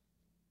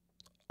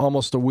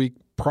almost a week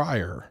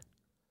prior.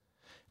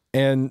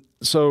 And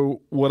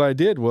so what I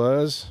did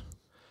was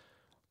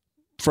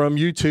from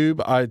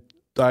YouTube,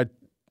 I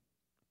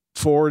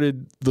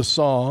forwarded the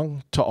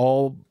song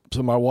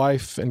to my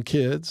wife and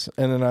kids,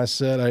 and then I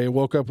said I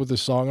woke up with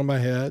this song in my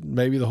head.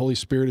 Maybe the Holy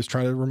Spirit is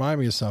trying to remind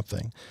me of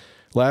something.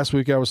 Last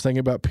week I was thinking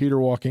about Peter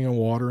walking on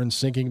water and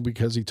sinking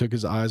because he took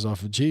his eyes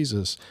off of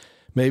Jesus.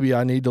 Maybe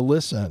I need to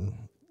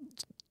listen.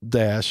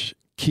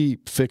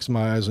 Fix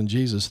my eyes on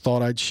Jesus.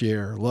 Thought I'd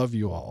share. Love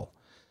you all.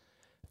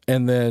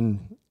 And then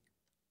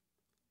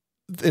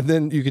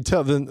you could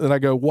tell. Then I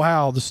go,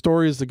 wow, the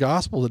story is the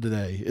gospel of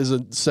today is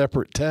a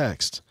separate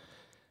text.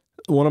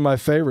 One of my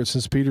favorites,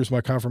 since Peter's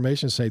my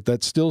confirmation saint,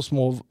 that still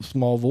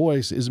small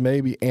voice is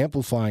maybe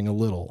amplifying a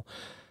little.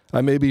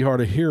 I may be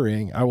hard of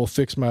hearing. I will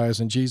fix my eyes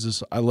on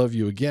Jesus. I love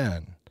you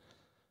again.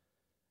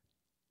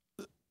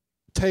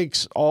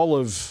 Takes all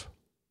of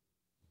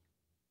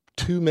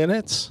 2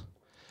 minutes,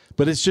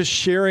 but it's just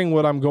sharing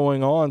what I'm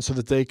going on so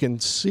that they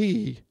can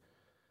see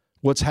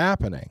what's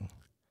happening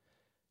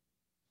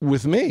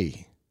with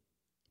me.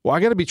 Well, I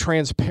got to be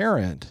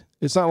transparent.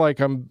 It's not like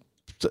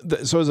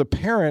so as a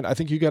parent, I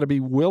think you got to be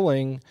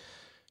willing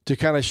to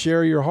kind of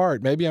share your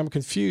heart. Maybe I'm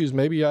confused.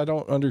 Maybe I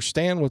don't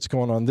understand what's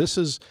going on. This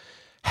is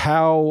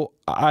how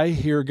I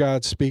hear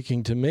God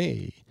speaking to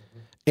me,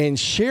 and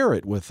share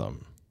it with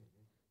them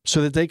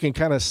so that they can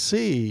kind of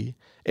see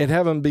and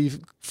have them be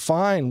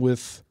fine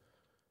with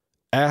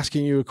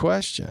asking you a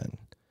question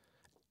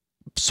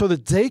so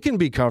that they can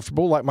be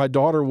comfortable, like my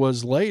daughter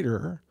was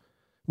later,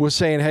 was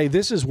saying, hey,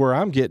 this is where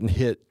I'm getting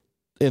hit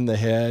in the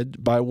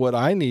head by what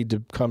I need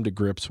to come to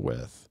grips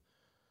with.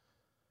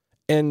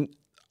 And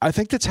I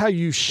think that's how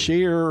you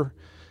share.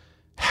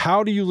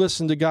 How do you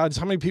listen to God?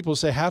 How many people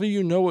say, how do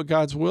you know what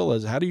God's will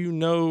is? How do you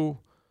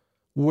know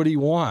what he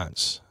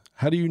wants?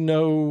 How do you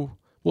know?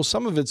 Well,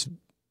 some of it's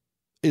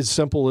as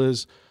simple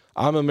as,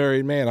 I'm a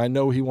married man. I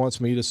know he wants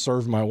me to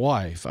serve my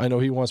wife. I know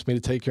he wants me to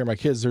take care of my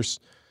kids. There's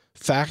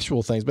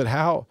factual things, but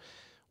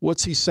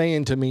what's he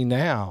saying to me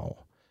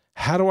now?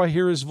 How do I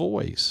hear his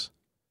voice?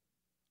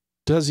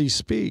 Does he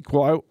speak?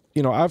 Well,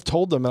 I've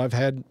told them, and I've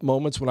had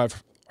moments when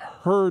I've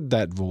heard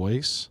that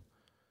voice,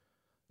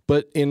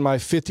 but in my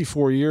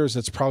 54 years,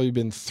 that's probably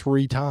been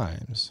 3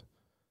 times.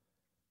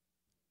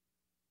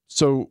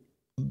 So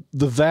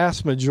the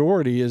vast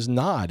majority is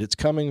not. It's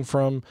coming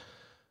from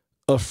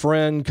a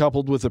friend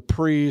coupled with a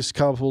priest,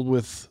 coupled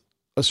with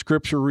a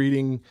scripture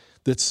reading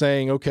that's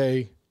saying,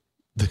 okay,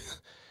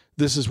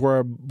 this is where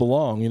I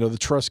belong. The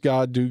trust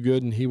God, do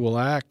good, and he will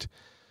act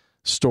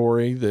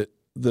story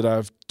that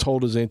I've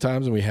told as many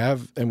times,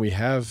 and we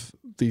have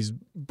these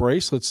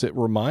bracelets that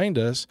remind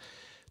us.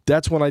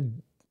 That's when I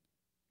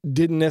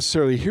didn't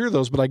necessarily hear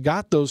those, but I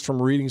got those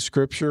from reading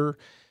scripture,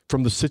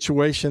 from the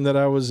situation that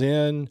I was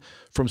in,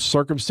 from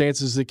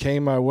circumstances that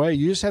came my way.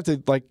 You just have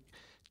to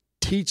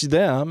teach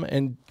them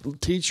and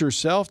teach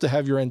yourself to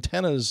have your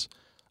antennas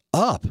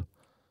up,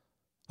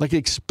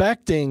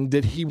 expecting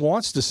that he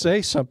wants to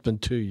say something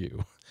to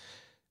you,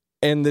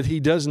 and that he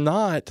does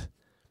not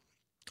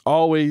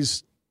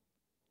always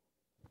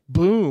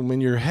boom in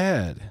your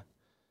head.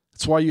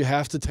 That's why you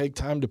have to take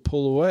time to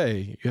pull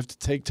away. You have to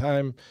take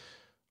time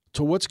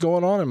to what's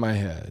going on in my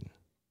head.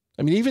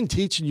 I mean, even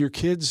teaching your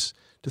kids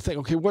to think,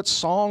 okay, what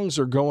songs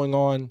are going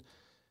on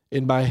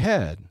in my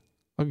head?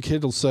 A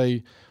kid will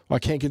say, well, I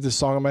can't get this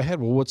song in my head.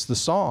 Well, what's the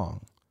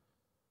song?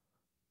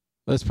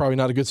 That's probably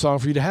not a good song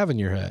for you to have in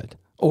your head.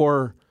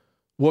 Or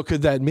what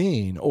could that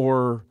mean?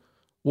 Or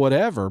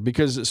whatever.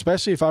 Because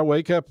especially if I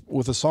wake up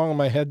with a song in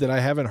my head that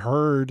I haven't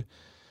heard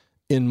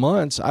in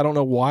months, I don't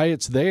know why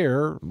it's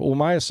there. Well,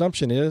 my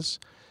assumption is,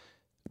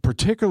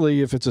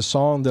 particularly if it's a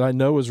song that I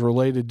know is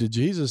related to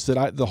Jesus,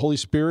 that the Holy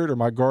Spirit or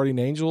my guardian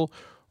angel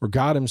or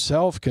God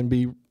himself can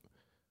be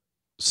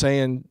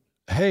saying,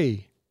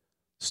 hey,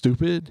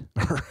 stupid,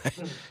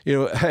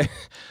 hey,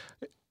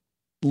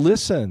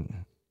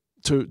 listen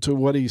to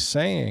what he's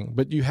saying.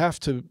 But you have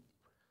to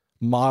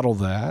model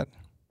that.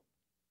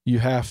 You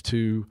have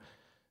to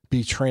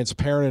be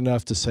transparent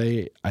enough to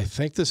say, I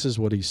think this is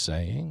what he's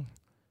saying.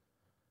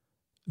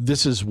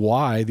 This is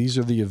why. These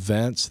are the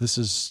events.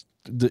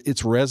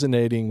 It's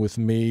resonating with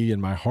me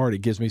and my heart. It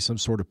gives me some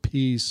sort of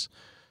peace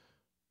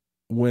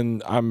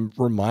when I'm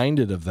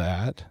reminded of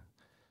that.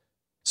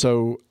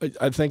 So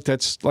I think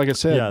that's, like I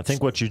said. Yeah, I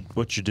think what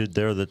you did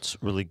there that's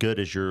really good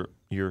is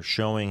you're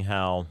showing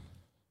how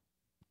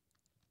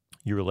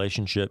your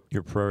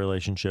prayer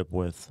relationship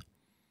with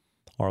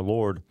our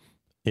Lord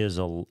is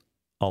a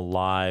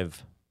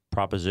live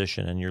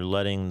proposition, and you're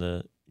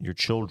letting your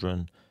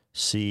children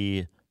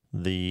see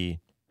the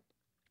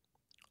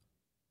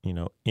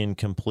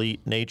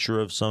incomplete nature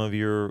of some of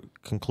your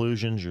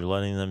conclusions. You're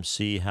letting them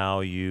see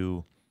how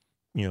you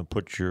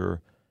put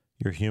your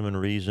human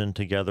reason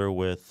together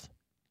with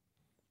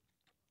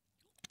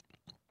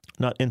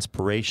not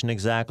inspiration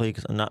exactly,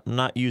 because I'm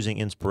not using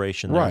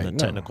inspiration in the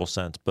technical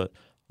sense, but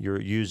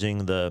you're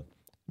using the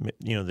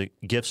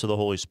gifts of the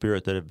Holy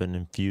Spirit that have been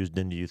infused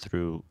into you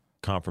through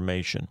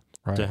confirmation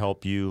to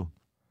help you,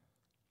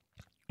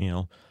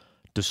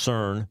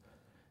 discern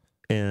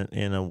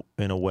in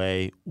a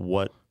way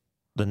what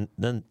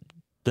the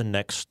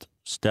next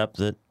step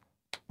that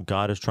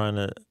God is trying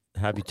to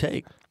have you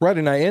take. Right,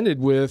 and I ended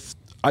with,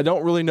 I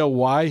don't really know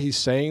why he's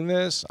saying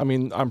this. I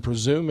mean, I'm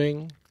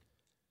presuming.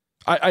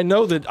 I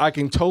know that I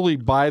can totally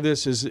buy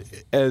this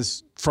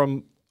as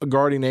from a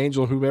guardian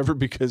angel, whomever,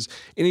 because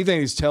anything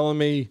he's telling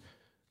me,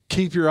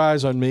 keep your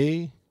eyes on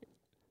me.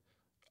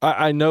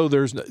 I know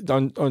there's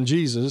on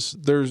Jesus.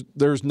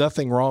 There's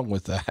nothing wrong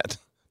with that.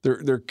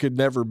 There could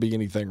never be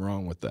anything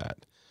wrong with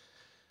that.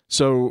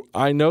 So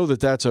I know that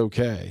that's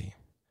okay.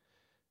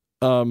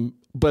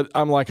 But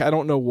I'm like, I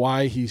don't know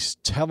why he's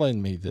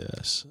telling me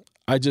this.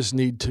 I just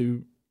need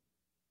to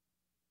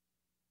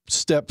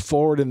step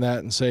forward in that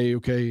and say,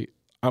 okay,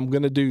 I'm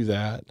going to do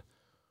that.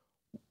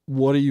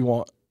 What do you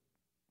want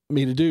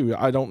me to do?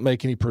 I don't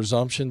make any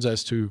presumptions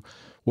as to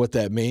what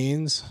that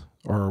means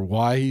or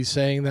why he's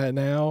saying that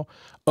now,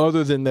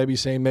 other than maybe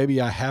saying, maybe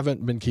I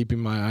haven't been keeping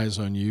my eyes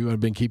on you. I've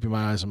been keeping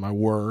my eyes on my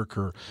work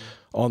or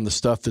on the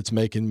stuff that's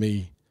making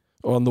me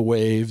on the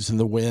waves and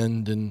the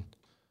wind and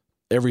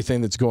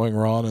everything that's going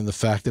wrong and the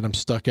fact that I'm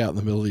stuck out in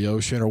the middle of the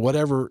ocean or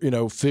whatever,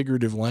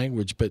 figurative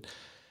language. But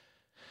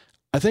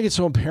I think it's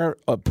so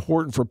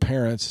important for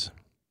parents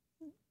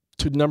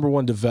to, number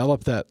one,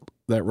 develop that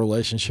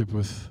relationship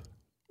with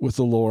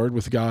the Lord,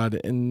 with God,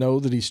 and know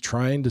that he's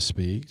trying to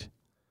speak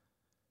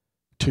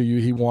to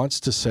you. He wants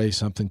to say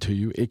something to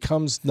you. It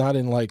comes not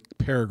in like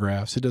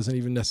paragraphs. It doesn't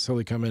even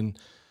necessarily come in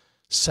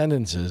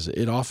sentences.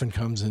 It often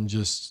comes in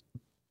just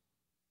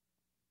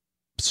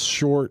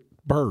short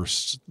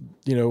bursts,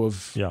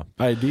 of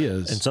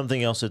ideas. And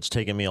something else that's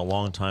taken me a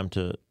long time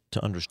to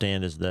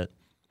understand is that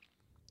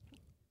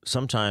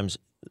sometimes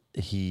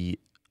he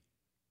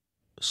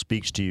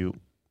speaks to you.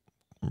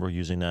 We're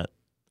using that,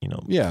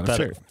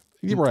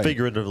 right.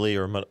 figuratively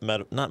or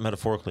not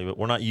metaphorically, but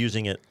we're not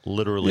using it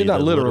literally.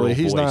 Not literally.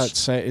 He's voice. Not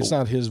saying it's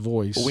not his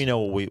voice. But we know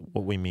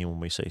what we mean when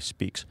we say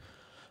speaks.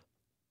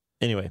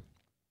 Anyway,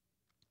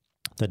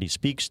 that he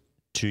speaks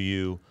to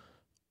you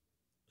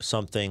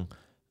something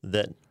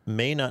that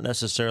may not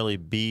necessarily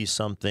be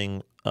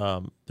something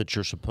that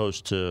you're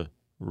supposed to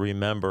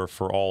remember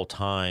for all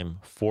time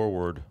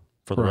forward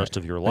for the rest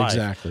of your life.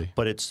 Exactly.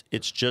 But it's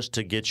just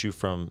to get you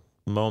from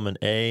moment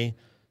A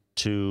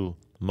to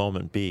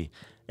moment B.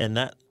 And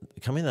that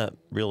coming to that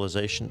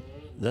realization,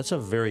 that's a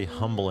very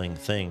humbling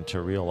thing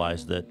to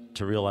realize that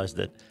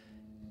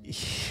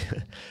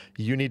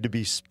you need to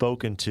be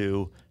spoken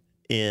to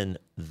in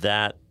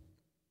that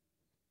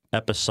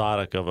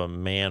episodic of a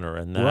manner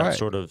and that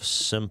sort of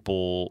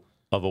simple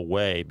of a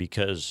way,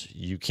 because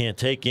you can't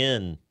take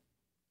in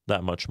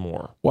that much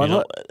more.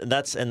 Well,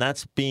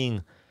 that's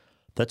being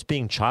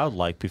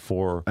childlike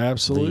before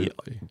absolutely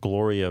the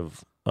glory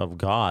of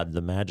God,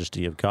 the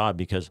majesty of God,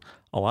 because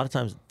a lot of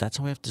times that's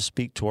how we have to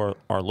speak to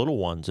our little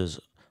ones is,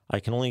 I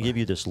can only give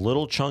you this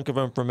little chunk of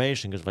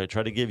information, because if I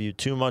try to give you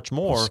too much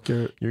more,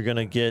 you're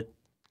going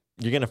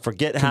to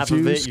forget half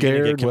of it.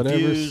 Scared, you're going to get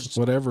confused.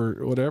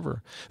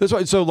 Whatever. That's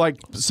why. So,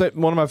 like,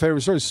 one of my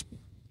favorite stories,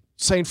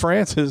 St.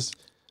 Francis,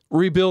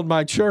 rebuild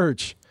my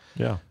church.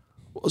 Yeah.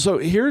 So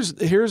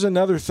here's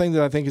another thing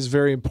that I think is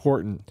very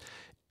important.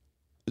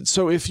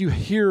 So if you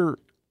hear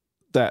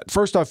that,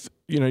 first off,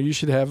 you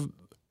should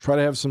try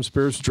to have some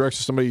spiritual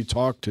direction, somebody you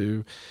talk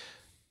to.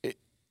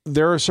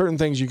 There are certain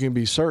things you can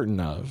be certain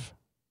of,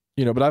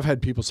 but I've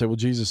had people say, well,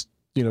 Jesus,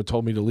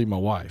 told me to leave my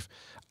wife.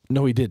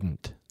 No, he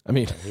didn't. I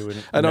mean, he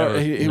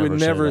would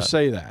never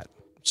say that.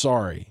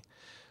 Sorry.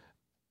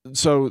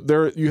 So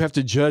you have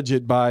to judge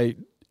it by,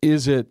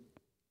 is it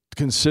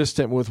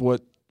consistent with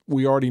what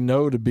we already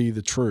know to be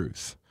the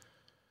truth?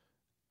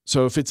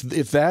 So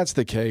if that's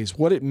the case,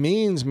 what it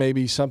means may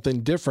be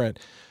something different.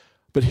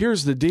 But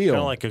here's the deal.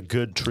 Kind of like a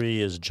good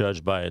tree is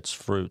judged by its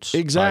fruits.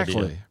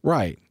 Exactly. Idea.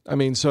 Right. I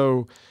mean,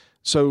 so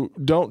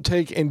don't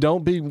take and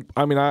don't be,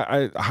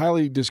 I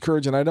highly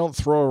discourage, and I don't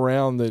throw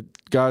around that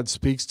God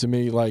speaks to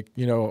me like,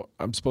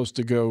 I'm supposed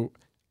to go,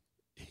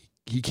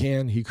 he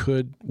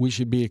could, we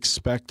should be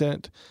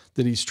expectant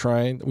that he's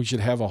trying. We should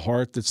have a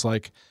heart that's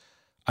like,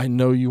 I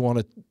know you want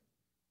to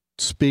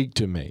speak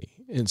to me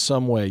in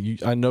some way.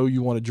 I know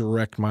you want to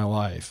direct my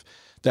life.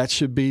 That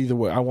should be the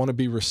way. I want to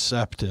be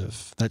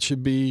receptive. That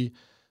should be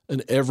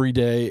an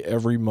everyday,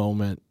 every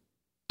moment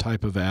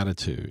type of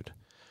attitude.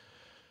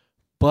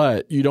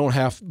 But you don't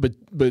have,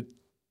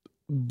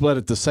 but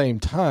at the same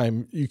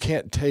time, you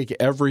can't take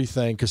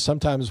everything, because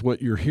sometimes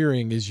what you're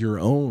hearing is your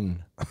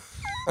own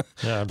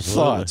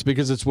thoughts,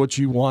 because it's what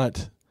you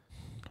want,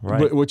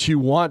 right? What you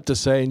want to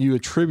say, and you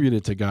attribute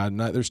it to God.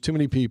 And there's too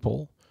many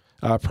people.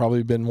 I've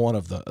probably been one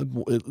of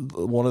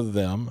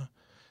them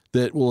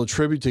that will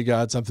attribute to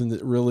God something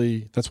that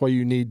really. That's why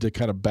you need to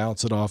kind of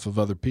bounce it off of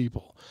other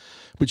people.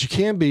 But you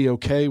can be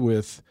okay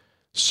with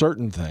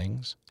certain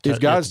things. If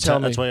God's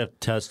telling me, that's why you have to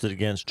test it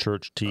against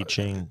church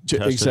teaching,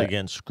 test it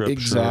against Scripture,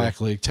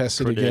 exactly,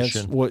 test it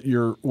against what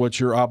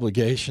your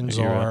obligations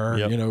are.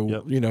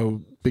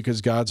 Yep.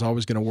 Because God's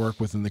always going to work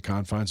within the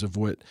confines of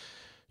what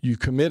you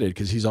committed,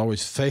 because He's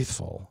always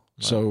faithful.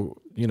 Right.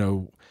 So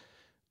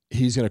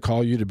He's going to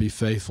call you to be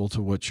faithful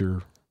to what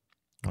you're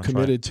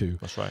committed to.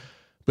 That's right.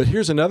 But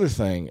here's another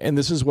thing, and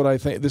this is what I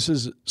think. This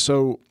is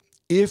so.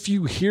 if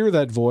you hear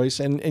that voice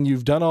and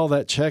you've done all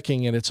that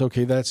checking and it's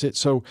okay, that's it.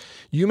 So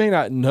you may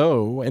not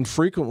know, and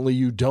frequently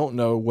you don't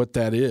know what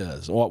that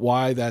is,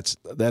 why that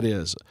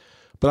is.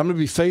 But I'm going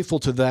to be faithful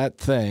to that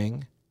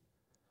thing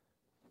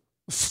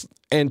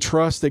and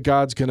trust that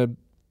God's going to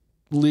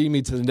lead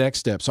me to the next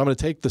step. So I'm going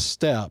to take the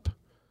step.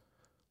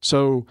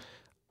 So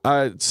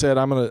I said,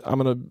 I'm going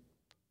to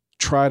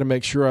try to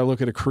make sure I look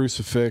at a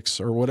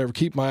crucifix or whatever.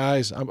 Keep my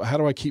eyes. How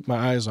do I keep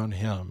my eyes on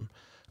him?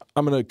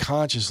 I'm going to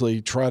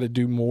consciously try to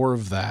do more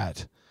of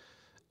that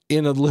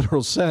in a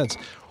literal sense.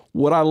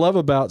 What I love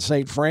about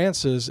St.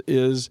 Francis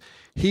is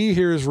he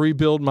hears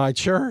rebuild my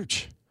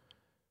church.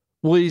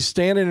 Well, he's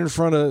standing in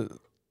front of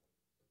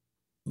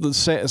the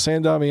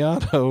San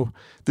Damiano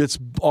that's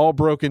all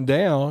broken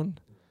down.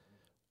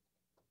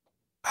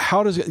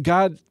 How does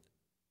God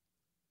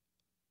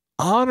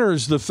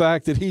honors the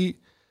fact that he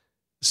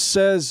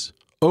says,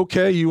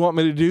 okay, you want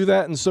me to do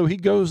that? And so he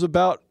goes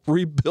about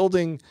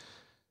rebuilding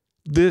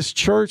this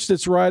church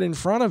that's right in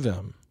front of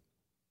him.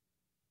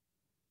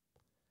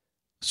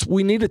 So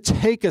we need to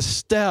take a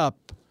step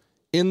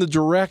in the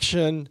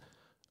direction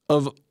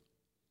of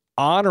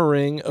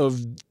honoring,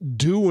 of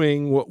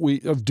doing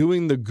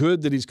the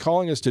good that he's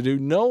calling us to do,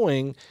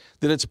 knowing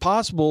that it's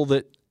possible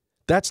that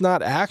that's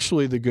not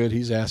actually the good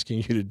he's asking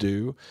you to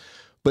do.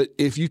 But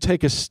if you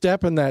take a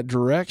step in that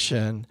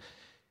direction,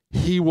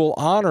 he will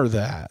honor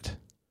that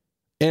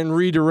and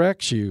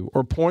redirect you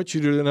or point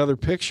you to another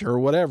picture or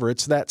whatever.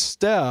 It's that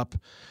step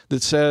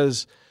that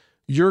says,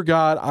 you're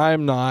God,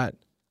 I'm not.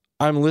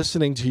 I'm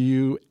listening to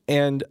you,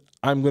 and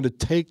I'm going to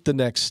take the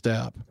next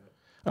step.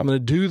 I'm going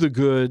to do the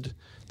good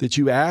that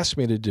you asked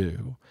me to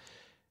do.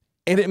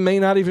 And it may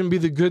not even be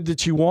the good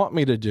that you want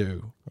me to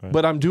do, right,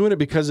 but I'm doing it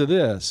because of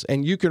this.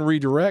 And you can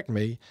redirect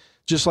me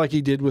just like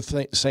he did with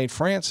St.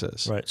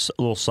 Francis. Right. So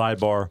a little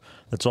sidebar.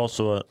 That's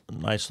also a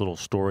nice little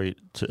story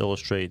to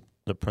illustrate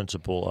the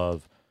principle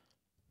of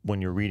when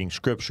you're reading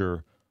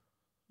Scripture,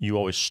 you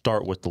always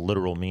start with the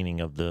literal meaning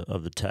of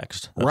the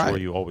text. That's right,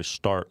 where you always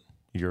start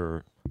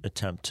your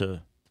attempt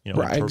to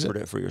right,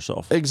 interpret it for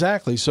yourself.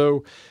 Exactly.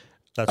 So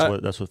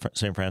that's what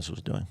St. Francis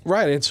was doing.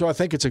 Right. And so I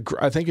think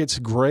it's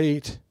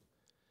great.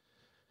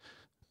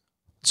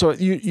 So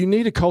you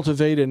need to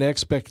cultivate an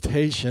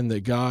expectation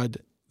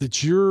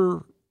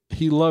that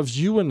he loves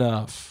you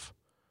enough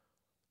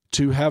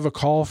to have a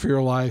call for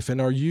your life. And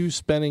are you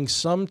spending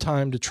some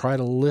time to try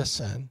to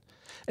listen?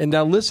 And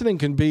now listening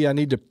can be, I'm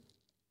going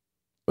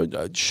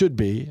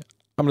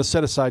to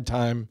set aside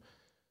time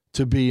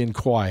to be in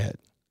quiet,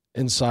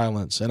 in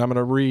silence. And I'm going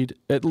to read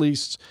at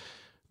least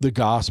the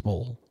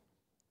gospel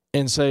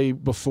and say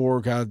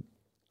before God,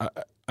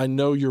 I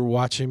know you're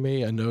watching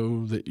me. I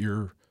know that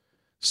you're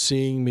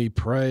seeing me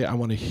pray. I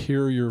want to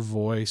hear your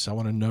voice. I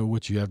want to know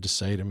what you have to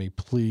say to me.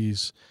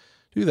 Please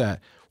do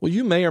that. Well,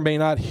 you may or may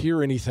not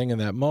hear anything in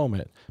that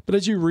moment, but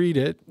as you read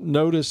it,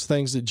 notice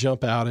things that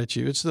jump out at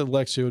you. It's the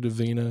Lectio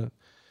Divina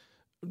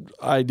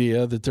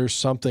idea that there's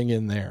something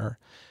in there.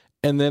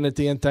 And then at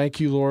the end, thank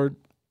you, Lord.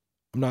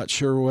 I'm not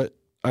sure what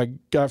I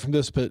got from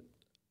this, but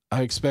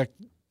I expect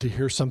to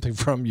hear something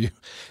from you.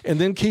 And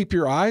then keep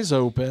your eyes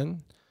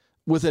open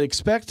with an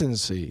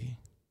expectancy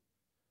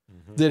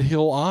that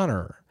he'll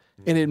honor.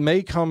 And it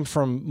may come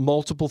from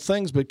multiple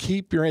things, but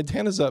keep your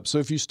antennas up. So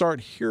if you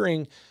start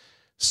hearing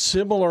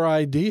similar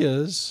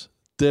ideas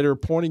that are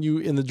pointing you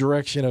in the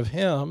direction of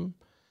him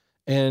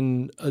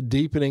and a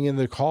deepening in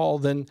the call,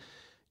 then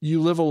you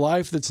live a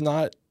life that's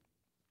not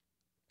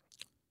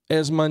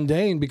as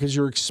mundane because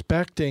you're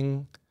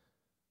expecting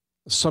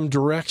some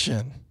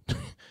direction.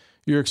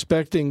 You're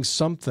expecting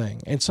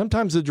something. And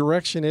sometimes the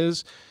direction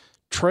is,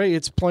 Trey,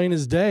 it's plain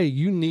as day.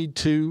 You need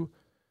to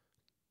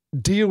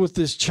deal with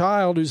this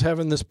child who's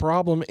having this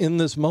problem in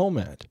this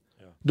moment.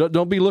 Yeah.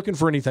 Don't be looking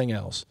for anything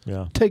else.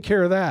 Yeah. Take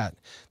care of that.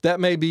 That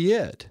may be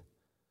it.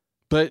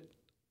 But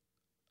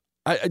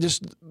I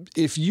just,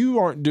 if you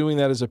aren't doing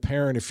that as a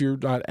parent, if you're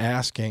not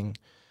asking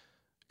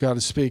God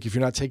to speak, if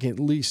you're not taking at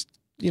least,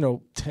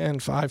 10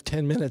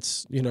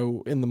 minutes,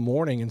 in the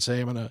morning and say,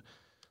 I'm going to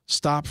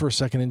stop for a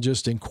second and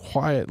just in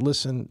quiet,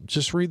 listen,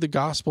 just read the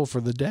gospel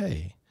for the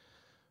day.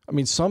 I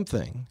mean,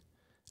 something.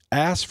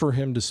 Ask for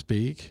him to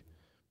speak.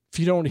 If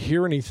you don't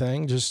hear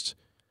anything, just,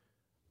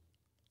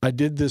 I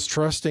did this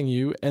trusting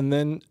you. And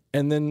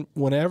then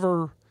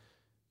whenever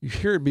you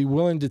hear it, be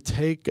willing to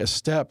take a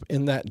step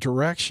in that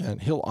direction.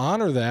 He'll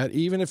honor that,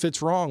 even if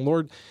it's wrong.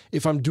 Lord,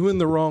 if I'm doing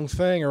the wrong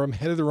thing or I'm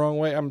headed the wrong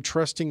way, I'm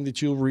trusting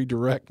that you'll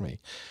redirect me.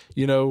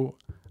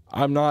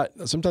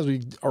 Sometimes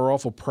we are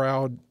awful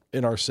proud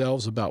in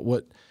ourselves about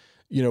what,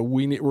 we're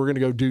going to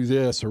go do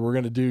this or we're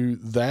going to do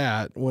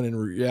that, when in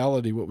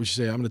reality, what we should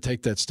say, I'm going to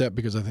take that step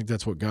because I think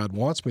that's what God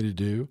wants me to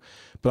do,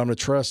 but I'm going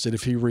to trust that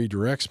if he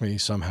redirects me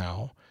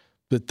somehow,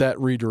 that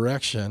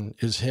redirection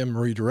is him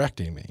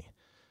redirecting me.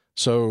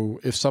 So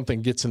if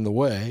something gets in the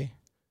way,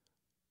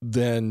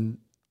 then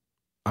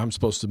I'm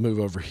supposed to move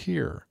over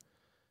here.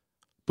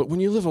 But when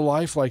you live a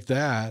life like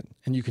that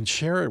and you can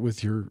share it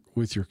with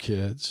your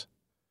kids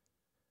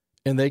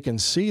and they can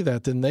see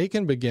that, then they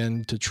can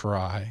begin to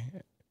try.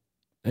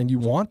 And you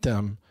want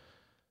them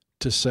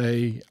to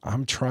say,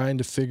 I'm trying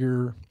to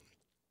figure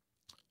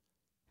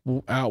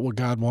out what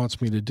God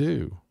wants me to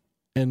do.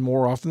 And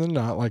more often than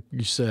not, like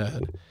you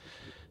said,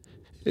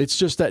 it's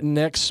just that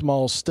next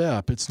small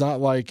step. It's not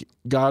like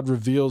God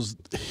reveals,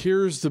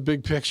 here's the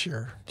big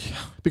picture. Yeah.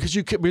 Because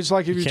it's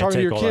like if you're talking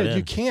to your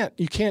kid,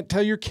 you can't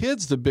tell your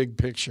kids the big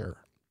picture.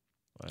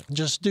 Right.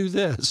 Just do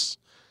this.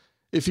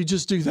 If you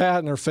just do that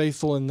and are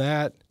faithful in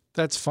that,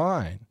 that's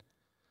fine.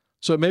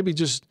 So maybe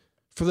just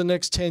for the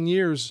next 10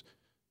 years,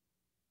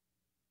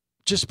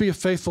 just be a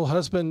faithful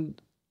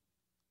husband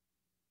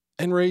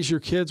and raise your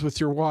kids with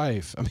your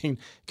wife. I mean,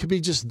 it could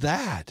be just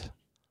that.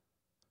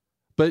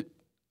 But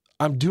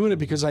I'm doing it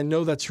because I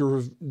know that's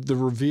the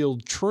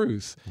revealed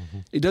truth. Mm-hmm.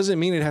 It doesn't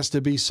mean it has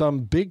to be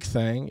some big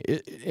thing.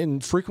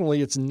 And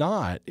frequently it's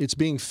not. It's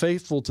being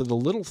faithful to the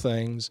little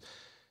things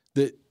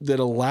that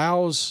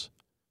allows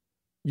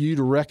you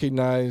to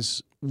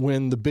recognize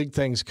when the big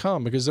things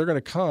come, because they're going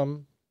to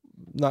come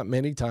not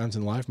many times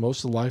in life.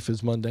 Most of life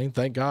is mundane.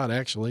 Thank God,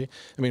 actually.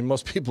 I mean,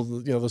 most people,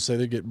 they'll say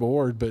they get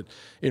bored, but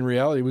in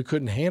reality, we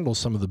couldn't handle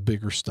some of the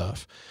bigger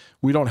stuff.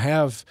 We don't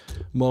have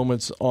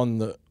moments on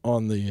the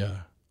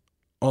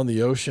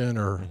ocean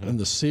or in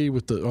the sea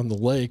on the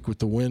lake with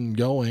the wind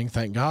going.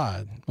 Thank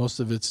God. Most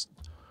of it's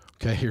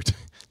okay. Here,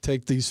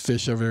 take these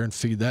fish over there and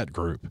feed that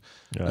group.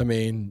 Yeah. I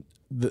mean,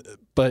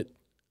 but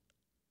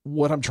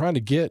what I'm trying to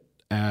get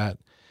at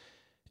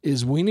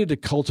is we need to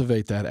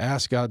cultivate that.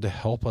 Ask God to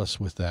help us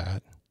with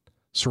that.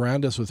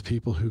 Surround us with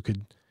people who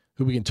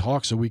we can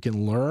talk so we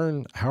can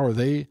learn how are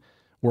they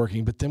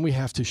working. But then we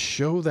have to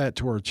show that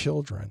to our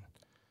children.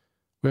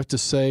 We have to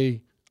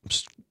say,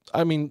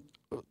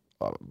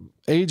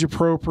 age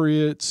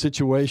appropriate,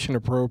 situation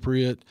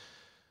appropriate.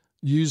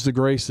 Use the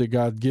grace that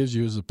God gives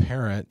you as a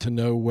parent to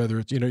know whether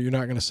it's, you're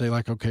not going to say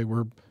like, okay,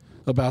 we're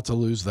about to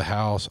lose the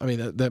house. I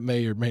mean, that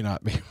may or may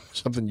not be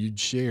something you'd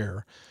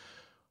share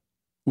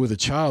with a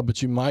child,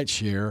 but you might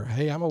share,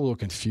 hey, I'm a little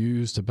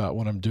confused about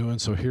what I'm doing.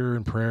 So here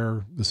in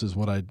prayer, this is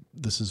what I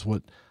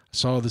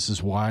saw. This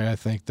is why I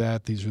think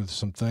that. These are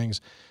some things.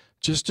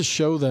 Just to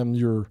show them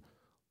you're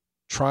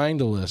trying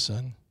to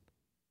listen.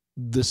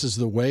 This is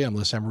the way I'm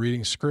listening. I'm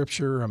reading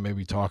scripture. I'm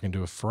maybe talking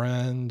to a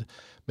friend,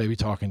 maybe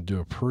talking to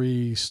a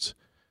priest,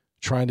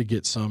 trying to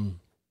get some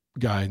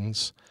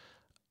guidance.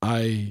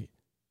 I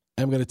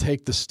am going to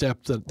take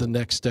the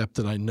next step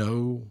that I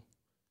know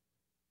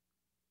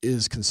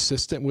is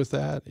consistent with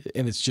that,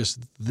 and it's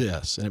just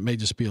this, and it may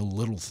just be a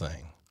little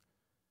thing.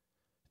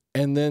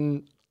 And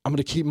then I'm going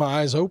to keep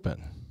my eyes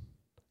open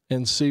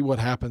and see what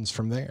happens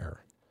from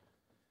there.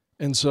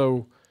 And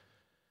so,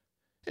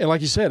 and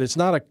like you said, it's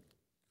not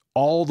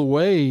all the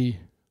way,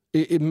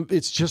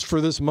 it's just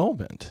for this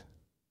moment.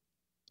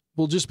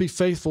 We'll just be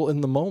faithful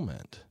in the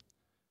moment.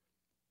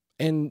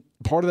 And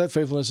part of that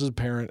faithfulness as a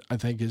parent, I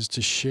think, is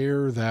to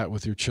share that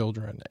with your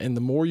children. And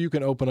the more you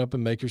can open up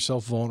and make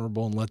yourself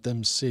vulnerable and let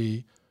them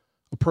see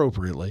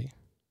appropriately,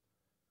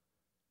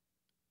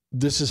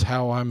 this is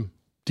how I'm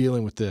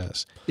dealing with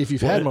this. If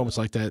you've had moments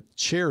like that,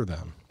 share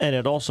them. And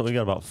it also, we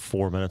got about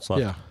 4 minutes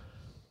left. Yeah.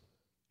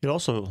 It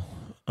also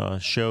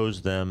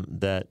shows them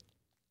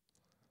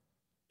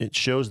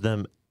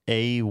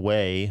a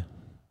way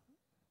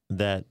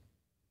that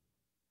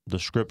the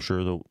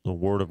scripture, the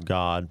word of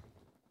God,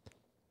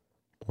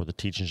 or the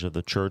teachings of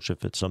the church,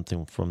 if it's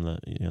something from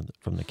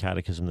the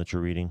catechism that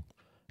you're reading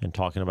and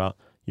talking about,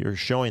 you're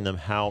showing them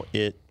how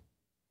it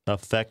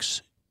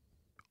affects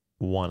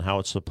one, how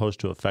it's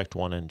supposed to affect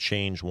one and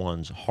change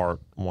one's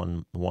heart,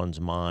 one's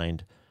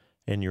mind,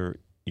 and you're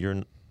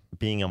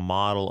being a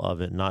model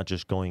of it, not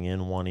just going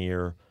in one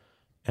ear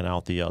and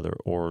out the other,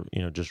 or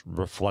just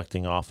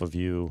reflecting off of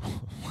you,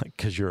 like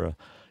because you're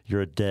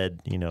a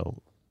dead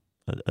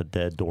a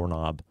dead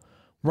doorknob,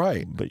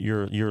 right? But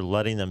you're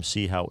letting them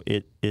see how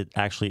it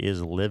actually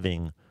is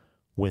living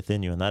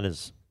within you, and that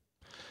is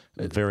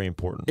very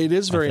important. It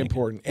is very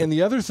important. And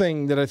the other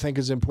thing that I think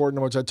is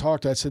important, which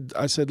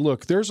I said,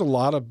 look, there's a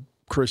lot of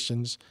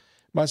Christians,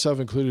 myself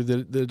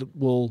included, that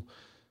will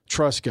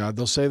trust God.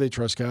 They'll say they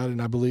trust God,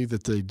 and I believe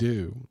that they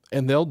do.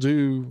 And they'll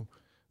do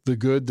the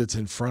good that's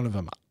in front of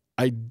them.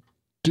 I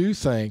do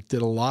think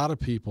that a lot of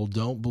people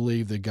don't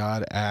believe that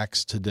God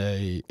acts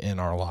today in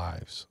our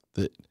lives,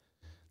 that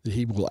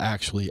he will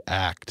actually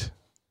act,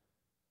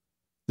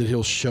 that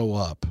he'll show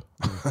up.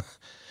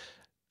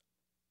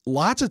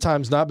 Lots of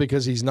times not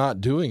because he's not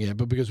doing it,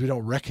 but because we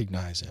don't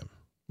recognize him.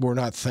 We're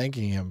not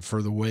thanking him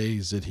for the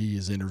ways that he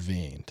has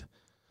intervened.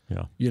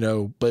 Yeah.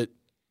 But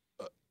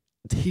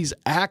he's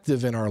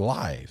active in our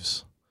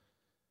lives.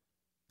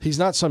 He's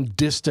not some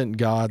distant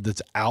God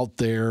that's out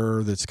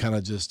there that's kind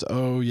of just,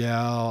 oh, yeah,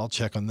 I'll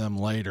check on them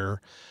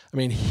later. I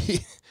mean,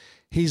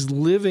 he's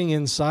living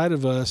inside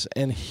of us,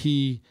 and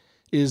he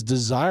is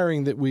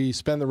desiring that we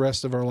spend the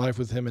rest of our life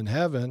with him in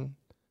heaven.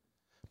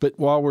 But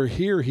while we're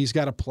here, he's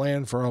got a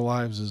plan for our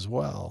lives as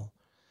well,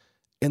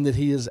 and that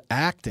he is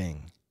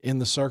acting in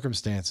the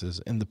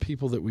circumstances and the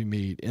people that we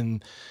meet,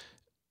 and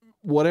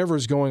whatever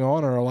is going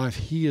on in our life,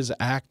 he is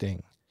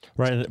acting.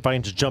 Right. And if I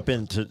can just jump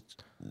into,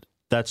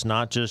 that's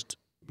not just,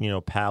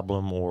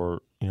 pablum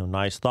or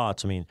nice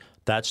thoughts. I mean,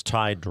 that's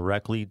tied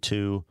directly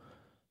to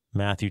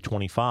Matthew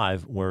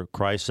 25, where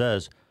Christ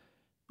says,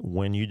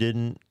 when you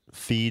didn't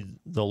feed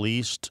the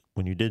least,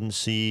 when you didn't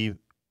see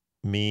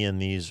me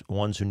and these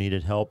ones who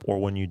needed help, or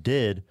when you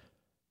did,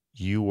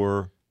 you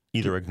were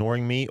either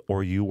ignoring me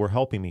or you were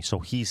helping me. So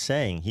he's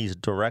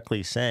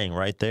directly saying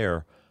right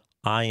there,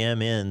 I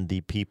am in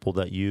the people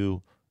that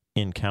you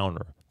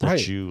encounter,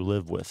 that you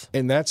live with.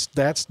 And that's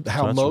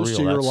how most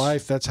of your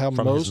life, that's how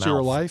most of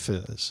your life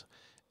is.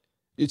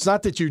 It's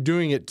not that you're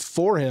doing it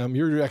for him,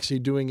 you're actually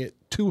doing it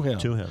to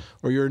him.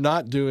 Or you're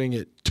not doing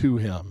it to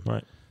him.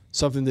 Right.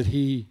 Something that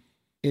he,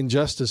 in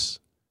justice,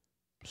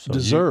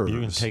 deserves.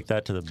 You can take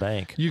that to the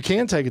bank. You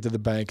can take it to the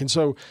bank. And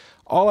so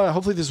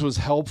hopefully this was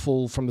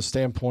helpful from the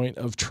standpoint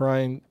of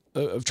trying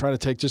to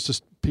take just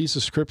a piece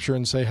of scripture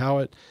and say how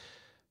it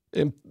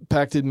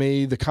impacted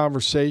me, the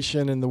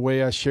conversation and the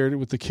way I shared it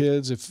with the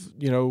kids. If,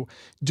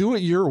 do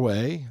it your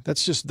way.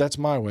 That's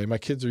my way. My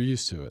kids are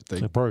used to it.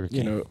 It's like Burger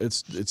King.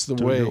 It's the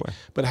way.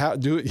 But how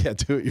do it? Yeah,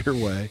 do it your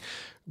way.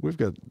 We've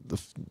got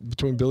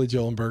between Billy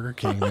Joel and Burger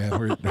King,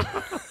 man.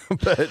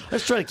 But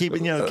let's try to keep it,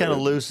 kind of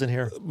loose in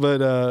here.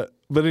 But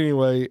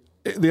anyway,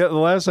 the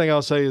last thing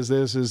I'll say is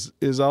this: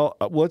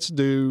 let's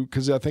do,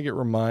 because I think it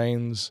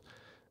reminds.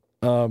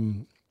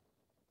 Let's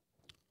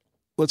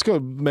go to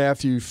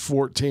Matthew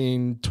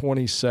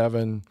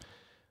 14:27.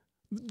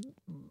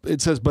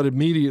 It says, "But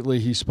immediately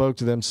he spoke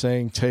to them,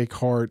 saying, 'Take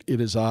heart, it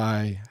is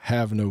I.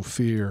 Have no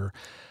fear.'"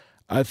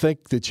 I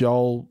think that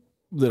all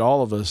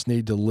of us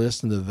need to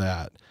listen to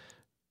that.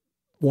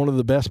 One of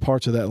the best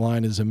parts of that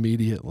line is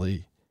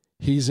immediately.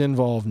 He's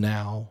involved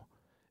now,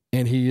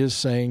 and he is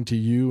saying to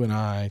you and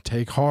I,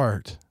 take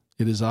heart.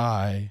 It is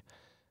I.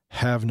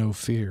 Have no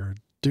fear.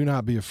 Do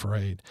not be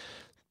afraid.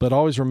 But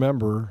always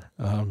remember,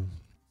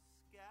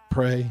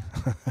 pray,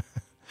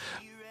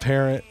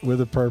 parent with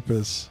a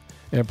purpose,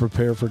 and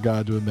prepare for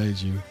God to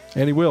amaze you.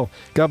 And he will.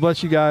 God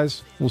bless you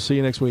guys. We'll see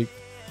you next week.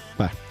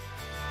 Bye.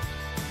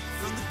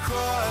 From the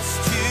cross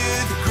to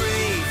the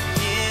grave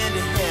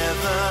into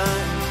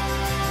heaven.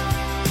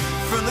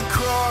 From the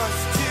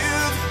cross